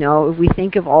 You know, if we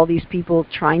think of all these people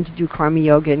trying to do karma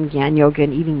yoga and Dhyan yoga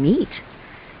and eating meat,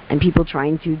 and people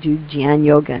trying to do Jnana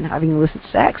yoga and having illicit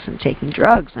sex and taking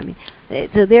drugs. I mean,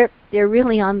 so they're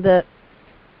really on the,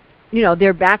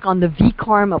 they're back on the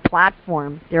V-karma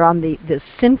platform. They're on the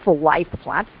sinful life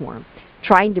platform,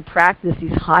 trying to practice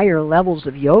these higher levels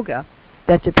of yoga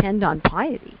that depend on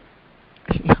piety.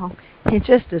 It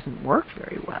just doesn't work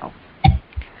very well.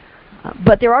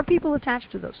 But there are people attached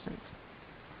to those things.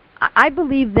 I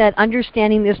believe that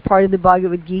understanding this part of the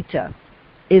Bhagavad Gita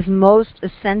is most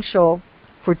essential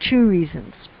for two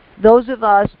reasons. Those of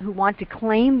us who want to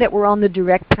claim that we're on the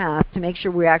direct path to make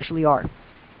sure we actually are.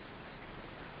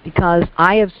 Because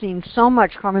I have seen so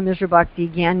much Karma Mishra Bhakti,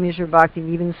 Gyan Mishra Bhakti,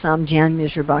 and even some Jnana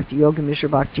Mishra Bhakti, Yoga Mishra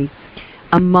Bhakti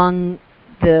among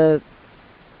the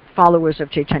followers of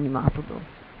Chaitanya Mahaprabhu.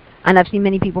 And I've seen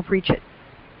many people preach it.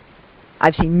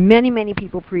 I've seen many, many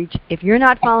people preach, if you're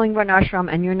not following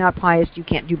Varnashram and you're not pious, you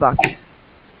can't do Bhakti.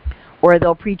 Or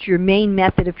they'll preach your main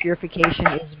method of purification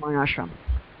is Varnashram.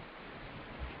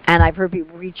 And I've heard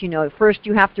people preach, first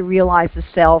you have to realize the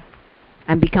self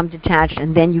and become detached,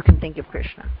 and then you can think of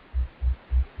Krishna.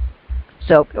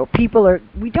 So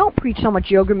we don't preach so much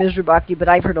Yoga Mishra Bhakti, but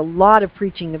I've heard a lot of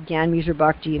preaching of Gyan Mishra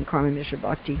Bhakti and Karma Mishra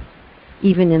Bhakti,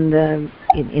 even in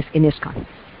ISKCON.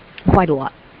 Quite a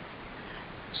lot.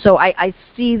 So I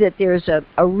see that there's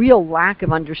a real lack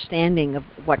of understanding of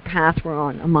what path we're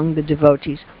on among the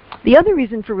devotees. The other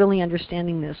reason for really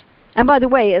understanding this, and by the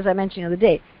way, as I mentioned the other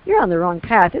day, you're on the wrong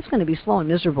path. It's going to be slow and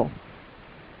miserable.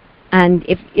 And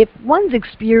if one's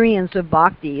experience of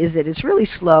bhakti is that it's really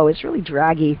slow, it's really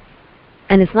draggy,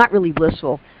 and it's not really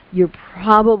blissful, you're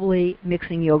probably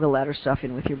mixing yoga ladder stuff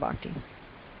in with your bhakti.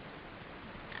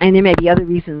 And there may be other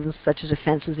reasons, such as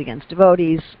offenses against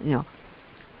devotees.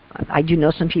 I do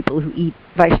know some people who eat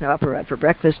Vaishnava aparad for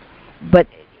breakfast, but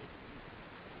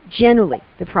generally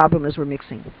the problem is we're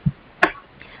mixing.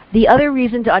 The other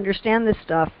reason to understand this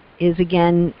stuff is,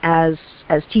 again, as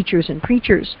teachers and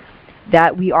preachers,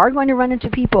 that we are going to run into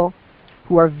people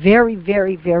who are very,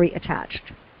 very, very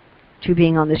attached to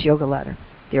being on this yoga ladder.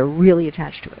 They're really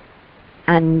attached to it.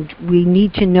 And we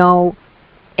need to know,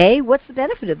 A, what's the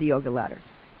benefit of the yoga ladder?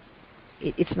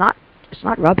 It's not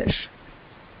rubbish.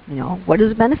 What is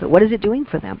the benefit? What is it doing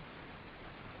for them?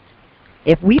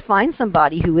 If we find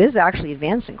somebody who is actually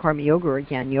advancing Karma Yoga or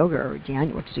Jnana Yoga or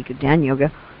Dhyan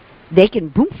Yoga, they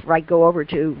can go over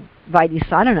to Vaidhi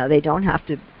Sadhana. They don't have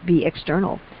to be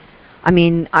external. I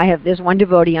mean, there's one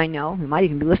devotee I know, who might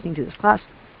even be listening to this class,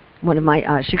 one of my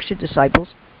Shiksha disciples,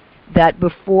 that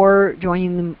before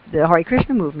joining the Hare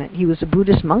Krishna movement, he was a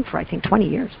Buddhist monk for, I think, 20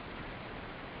 years,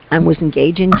 and was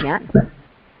engaged in Jnana.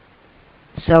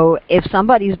 So if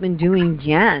somebody's been doing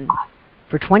Jnana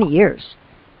for 20 years,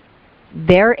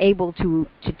 they're able to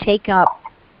take up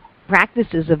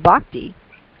practices of bhakti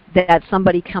that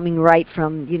somebody coming right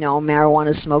from,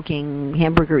 marijuana smoking,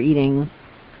 hamburger eating,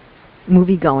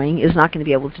 movie going is not going to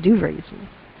be able to do very easily.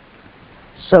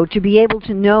 So to be able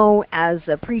to know as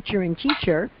a preacher and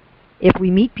teacher, if we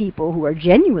meet people who are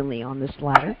genuinely on this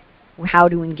ladder, how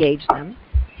to engage them,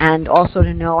 and also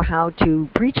to know how to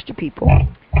preach to people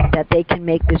that they can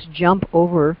make this jump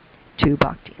over to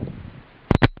bhakti.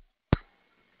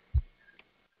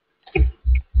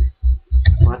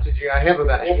 Mataji, I have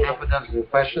about half a dozen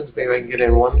questions. Maybe I can get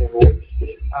in one.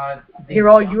 They're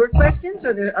all your questions,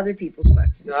 or they're other people's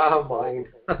questions? No, mine.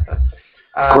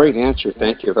 Great answer.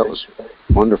 Thank you. That was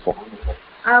wonderful.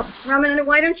 Ramana,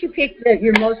 why don't you pick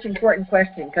your most important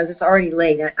question, because it's already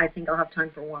late. I think I'll have time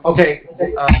for one. Okay.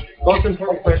 Most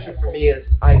important question for me is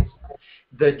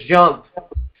the jump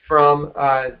from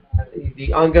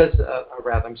the Angas,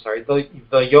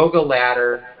 the yoga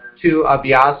ladder to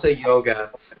Abhyasa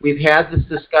Yoga. We've had this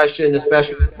discussion,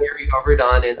 especially with Gary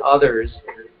Govardhan and others.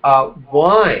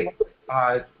 Why?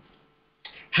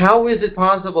 How is it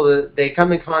possible that they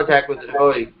come in contact with the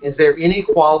devotee? Is there any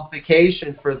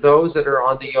qualification for those that are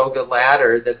on the yoga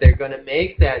ladder that they're going to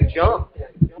make that jump?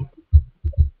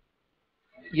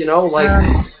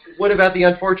 What about the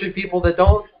unfortunate people that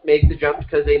don't make the jump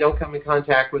because they don't come in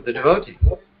contact with the devotee?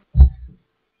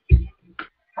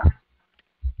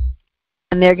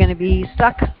 And they're going to be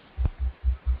stuck.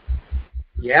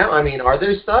 Yeah, are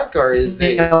they stuck, or is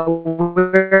they?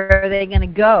 Where are they going to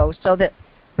go?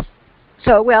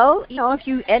 If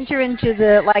you enter into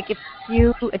if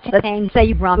you attain, say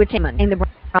you attain the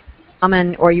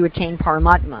Brahman, or you attain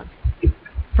Paramatma.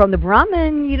 From the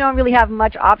Brahman, you don't really have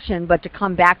much option but to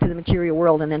come back to the material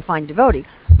world and then find devotee.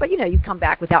 But you come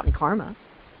back without any karma.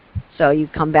 So you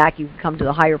come back, you come to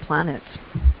the higher planets,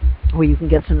 where you can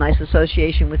get some nice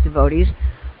association with devotees.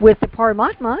 With the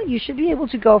Paramatma, you should be able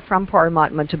to go from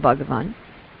Paramatma to Bhagavan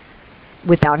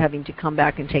without having to come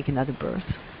back and take another birth.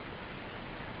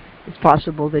 It's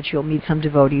possible that you'll meet some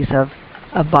devotees of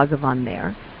Bhagavan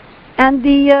there. And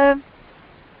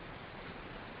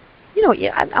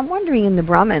I'm wondering in the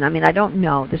Brahman, I mean, I don't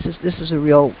know. This is a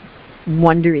real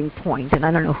wondering point, and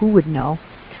I don't know who would know.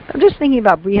 But I'm just thinking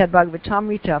about Brihad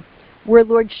Bhagavatamrita, where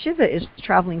Lord Shiva is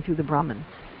traveling through the Brahman.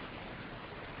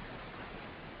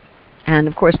 And,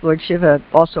 of course, Lord Shiva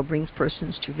also brings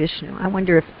persons to Vishnu. I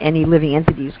wonder if any living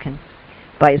entities can,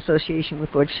 by association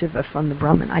with Lord Shiva, from the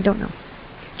Brahman. I don't know.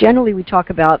 Generally, we talk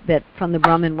about that from the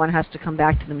Brahman, one has to come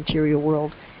back to the material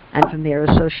world, and from there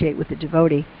associate with the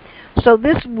devotee. So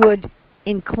this would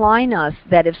incline us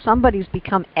that if somebody's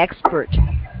become expert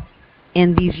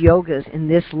in these yogas in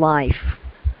this life,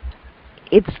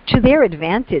 it's to their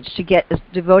advantage to get a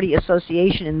devotee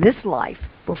association in this life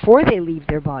before they leave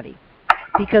their body.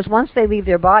 Because once they leave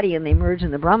their body and they merge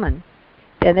in the Brahman,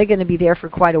 then they're going to be there for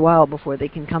quite a while before they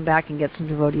can come back and get some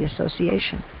devotee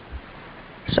association.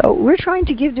 So we're trying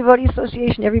to give devotee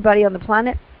association to everybody on the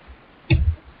planet.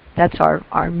 That's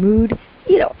our mood.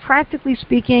 Practically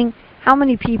speaking, how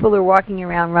many people are walking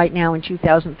around right now in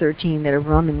 2013 that are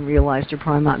Brahman realized or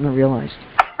Paramatma realized?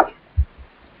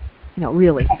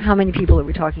 Really, how many people are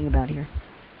we talking about here?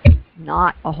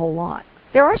 Not a whole lot.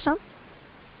 There are some.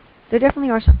 There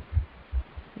definitely are some.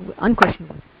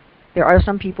 Unquestionably. There are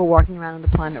some people walking around on the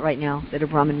planet right now that are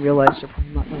Brahman realized or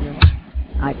Paramatma realized.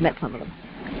 I've met some of them.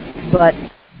 But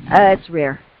it's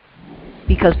rare,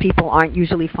 because people aren't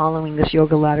usually following this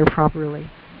yoga ladder properly.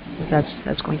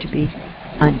 That's going to be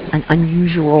an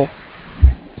unusual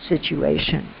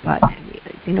situation. But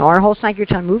our whole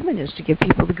Sankirtan movement is to give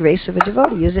people the grace of a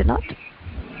devotee, is it not?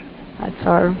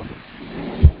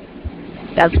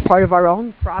 That's part of our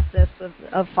own process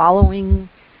of following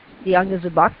the Angas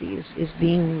of Bhakti, is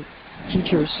being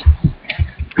teachers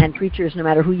and preachers, no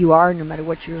matter who you are, no matter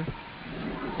what your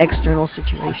external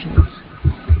situation is.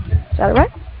 Is that all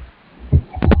right?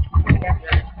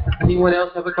 Anyone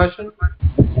else have a question?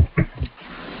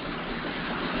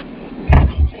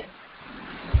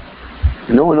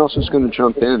 No one else is going to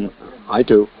jump in. I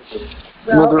do.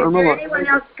 Well, is there anyone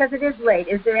else, because it is late,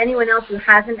 is there anyone else who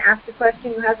hasn't asked a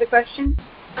question, who has a question?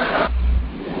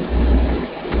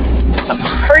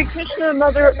 Hare Krishna,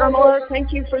 Mother Urmila.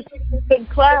 Thank you for good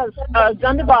class.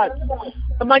 Dandavat.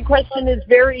 My question is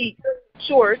very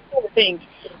short, I think.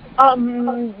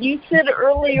 You said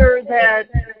earlier that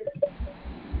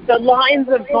the lines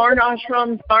of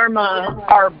Varnashram Dharma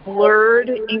are blurred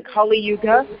in Kali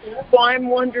Yuga. So I'm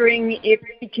wondering if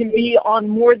it can be on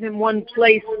more than one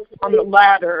place on the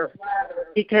ladder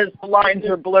because the lines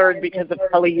are blurred because of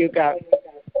Kali Yuga.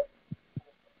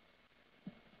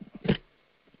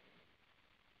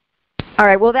 All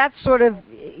right, well, that's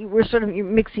we're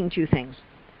mixing two things.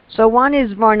 So one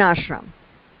is Varnashram.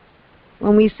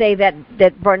 When we say that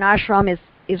Varnashram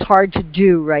is hard to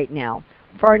do right now.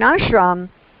 Varnashram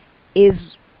is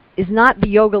not the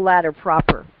yoga ladder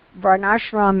proper.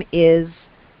 Varnashram is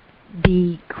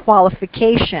the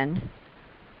qualification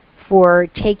for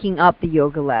taking up the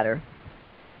yoga ladder.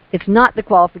 It's not the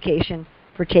qualification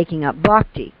for taking up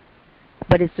bhakti,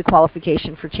 but it's the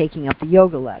qualification for taking up the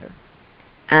yoga ladder.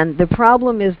 And the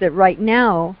problem is that right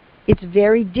now, it's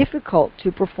very difficult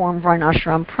to perform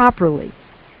Varnashram properly.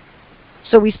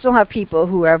 So we still have people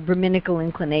who have Brahminical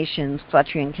inclinations,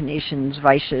 Kshatriya inclinations,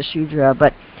 Vaishya, Shudra,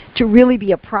 but to really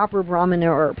be a proper Brahmana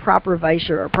or a proper Vaishya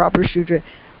or a proper Shudra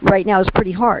right now is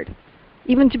pretty hard.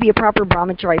 Even to be a proper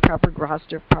Brahmachari, proper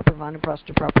Grahastha, proper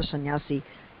Vanaprastha, proper Sannyasi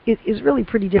is really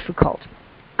pretty difficult.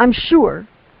 I'm sure,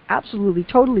 absolutely,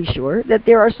 totally sure, that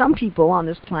there are some people on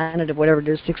this planet of whatever it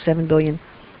is, 6-7 billion,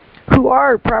 who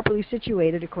are properly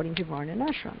situated according to Varna and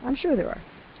Ashram. I'm sure there are.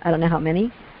 I don't know how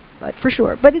many, but for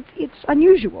sure. But it's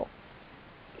unusual.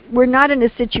 We're not in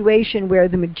a situation where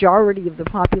the majority of the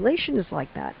population is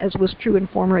like that, as was true in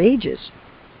former ages.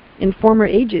 In former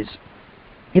ages,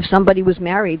 if somebody was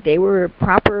married, they were a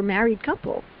proper married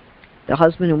couple. The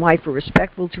husband and wife were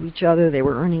respectful to each other. They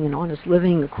were earning an honest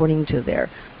living according to their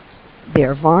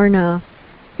Varna.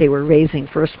 They were raising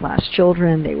first-class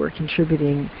children. They were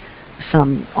contributing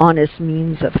some honest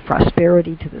means of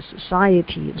prosperity to the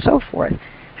society and so forth.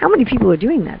 How many people are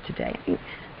doing that today? I mean,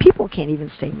 people can't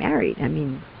even stay married. I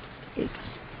mean,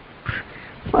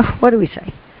 what do we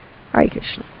say? Hare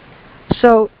Krishna.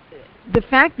 So the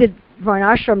fact that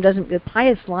Varnashram the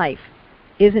pious life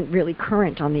isn't really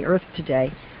current on the earth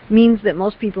today means that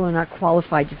most people are not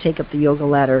qualified to take up the yoga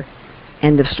ladder.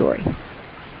 End of story.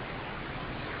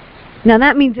 Now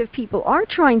that means if people are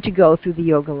trying to go through the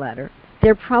yoga ladder,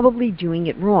 they're probably doing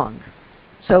it wrong.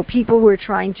 So people who are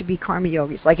trying to be karma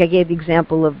yogis, like I gave the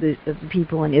example of the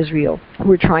people in Israel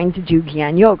who are trying to do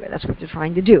Gyan Yoga. That's what they're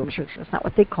trying to do. I'm sure that's not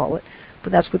what they call it,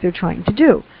 but that's what they're trying to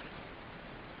do.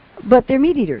 But they're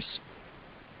meat eaters.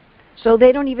 So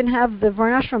they don't even have the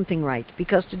varnashram thing right,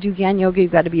 because to do Gyan Yoga,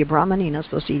 you've got to be a Brahmana, you're not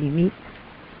supposed to eat meat.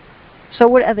 So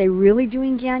what, are they really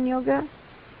doing Gyan Yoga?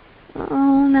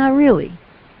 Oh, not really.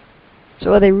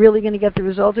 So are they really going to get the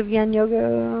result of Gyan Yoga?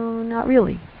 Oh, not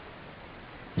really.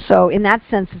 So in that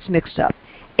sense, it's mixed up.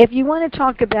 If you want to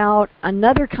talk about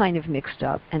another kind of mixed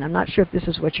up, and I'm not sure if this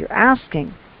is what you're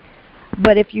asking,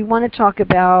 but if you want to talk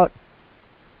about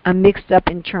a mixed up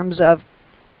in terms of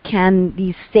can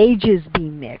these stages be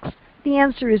mixed, the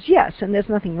answer is yes, and there's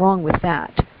nothing wrong with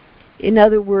that. In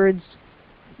other words,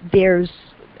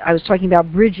 I was talking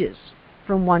about bridges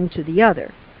from one to the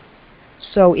other.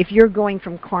 So if you're going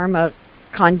from karma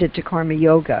kanda to karma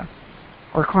yoga,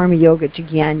 or karma yoga to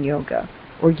Gyan Yoga,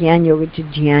 or Gyan Yoga to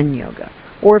Jnana Yoga,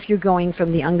 or if you're going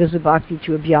from the Angas of Bhakti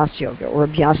to Abhyas Yoga, or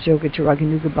Abhyas Yoga to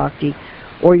Raganuga Bhakti,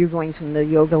 or you're going from the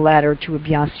Yoga ladder to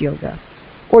Abhyas Yoga,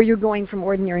 or you're going from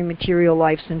ordinary material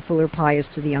life, sinful or pious,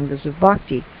 to the Angas of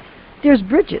Bhakti, there's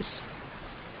bridges.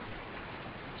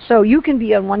 So you can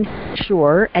be on one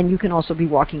shore, and you can also be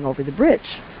walking over the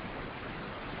bridge.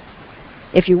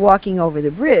 If you're walking over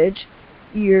the bridge,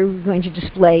 you're going to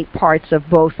display parts of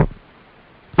both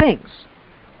things.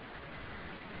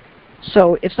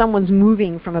 So if someone's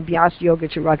moving from Abhyas Yoga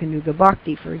to Raganuga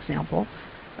Bhakti, for example,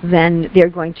 then they're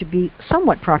going to be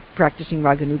somewhat practicing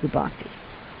Raganuga Bhakti.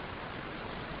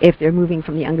 If they're moving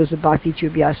from the Angas of Bhakti to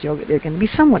Abhyas Yoga, they're going to be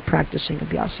somewhat practicing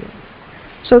Abhyas Yoga.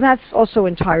 So that's also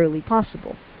entirely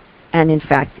possible. And in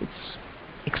fact, it's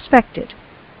expected.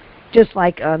 Just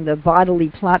like on the bodily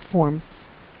platform,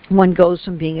 one goes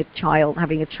from being a child,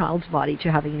 having a child's body,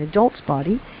 to having an adult's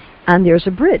body, and there's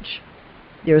a bridge.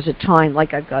 There's a time,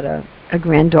 like I've got a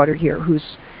granddaughter here who's,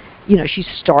 she's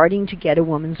starting to get a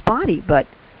woman's body, but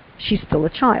she's still a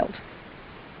child.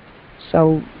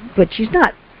 So, but she's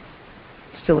not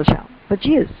still a child, but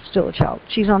she is still a child.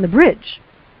 She's on the bridge.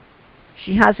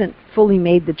 She hasn't fully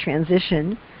made the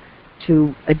transition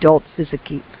to adult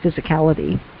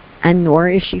physicality, and nor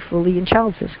is she fully in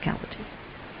child physicality.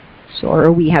 So,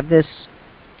 or we have this,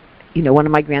 one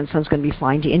of my grandsons going to be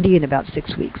flying to India in about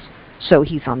 6 weeks, so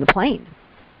he's on the plane.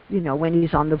 When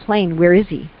he's on the plane, where is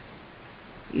he?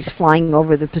 He's flying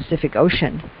over the Pacific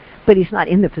Ocean, but he's not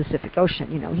in the Pacific Ocean.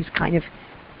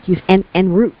 He's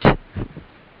en route.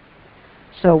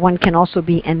 So one can also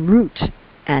be en route,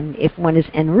 and if one is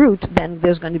en route, then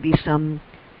there's going to be some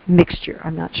mixture.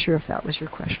 I'm not sure if that was your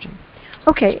question.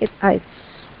 Okay, it's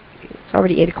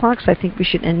already 8 o'clock, so I think we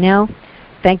should end now.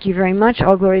 Thank you very much.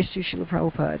 All glories to Srila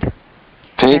Prabhupada.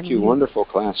 Thank you. Wonderful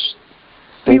class.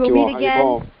 Thank you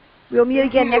all. We'll meet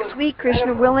again next week,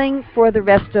 Krishna willing, for the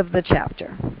rest of the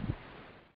chapter.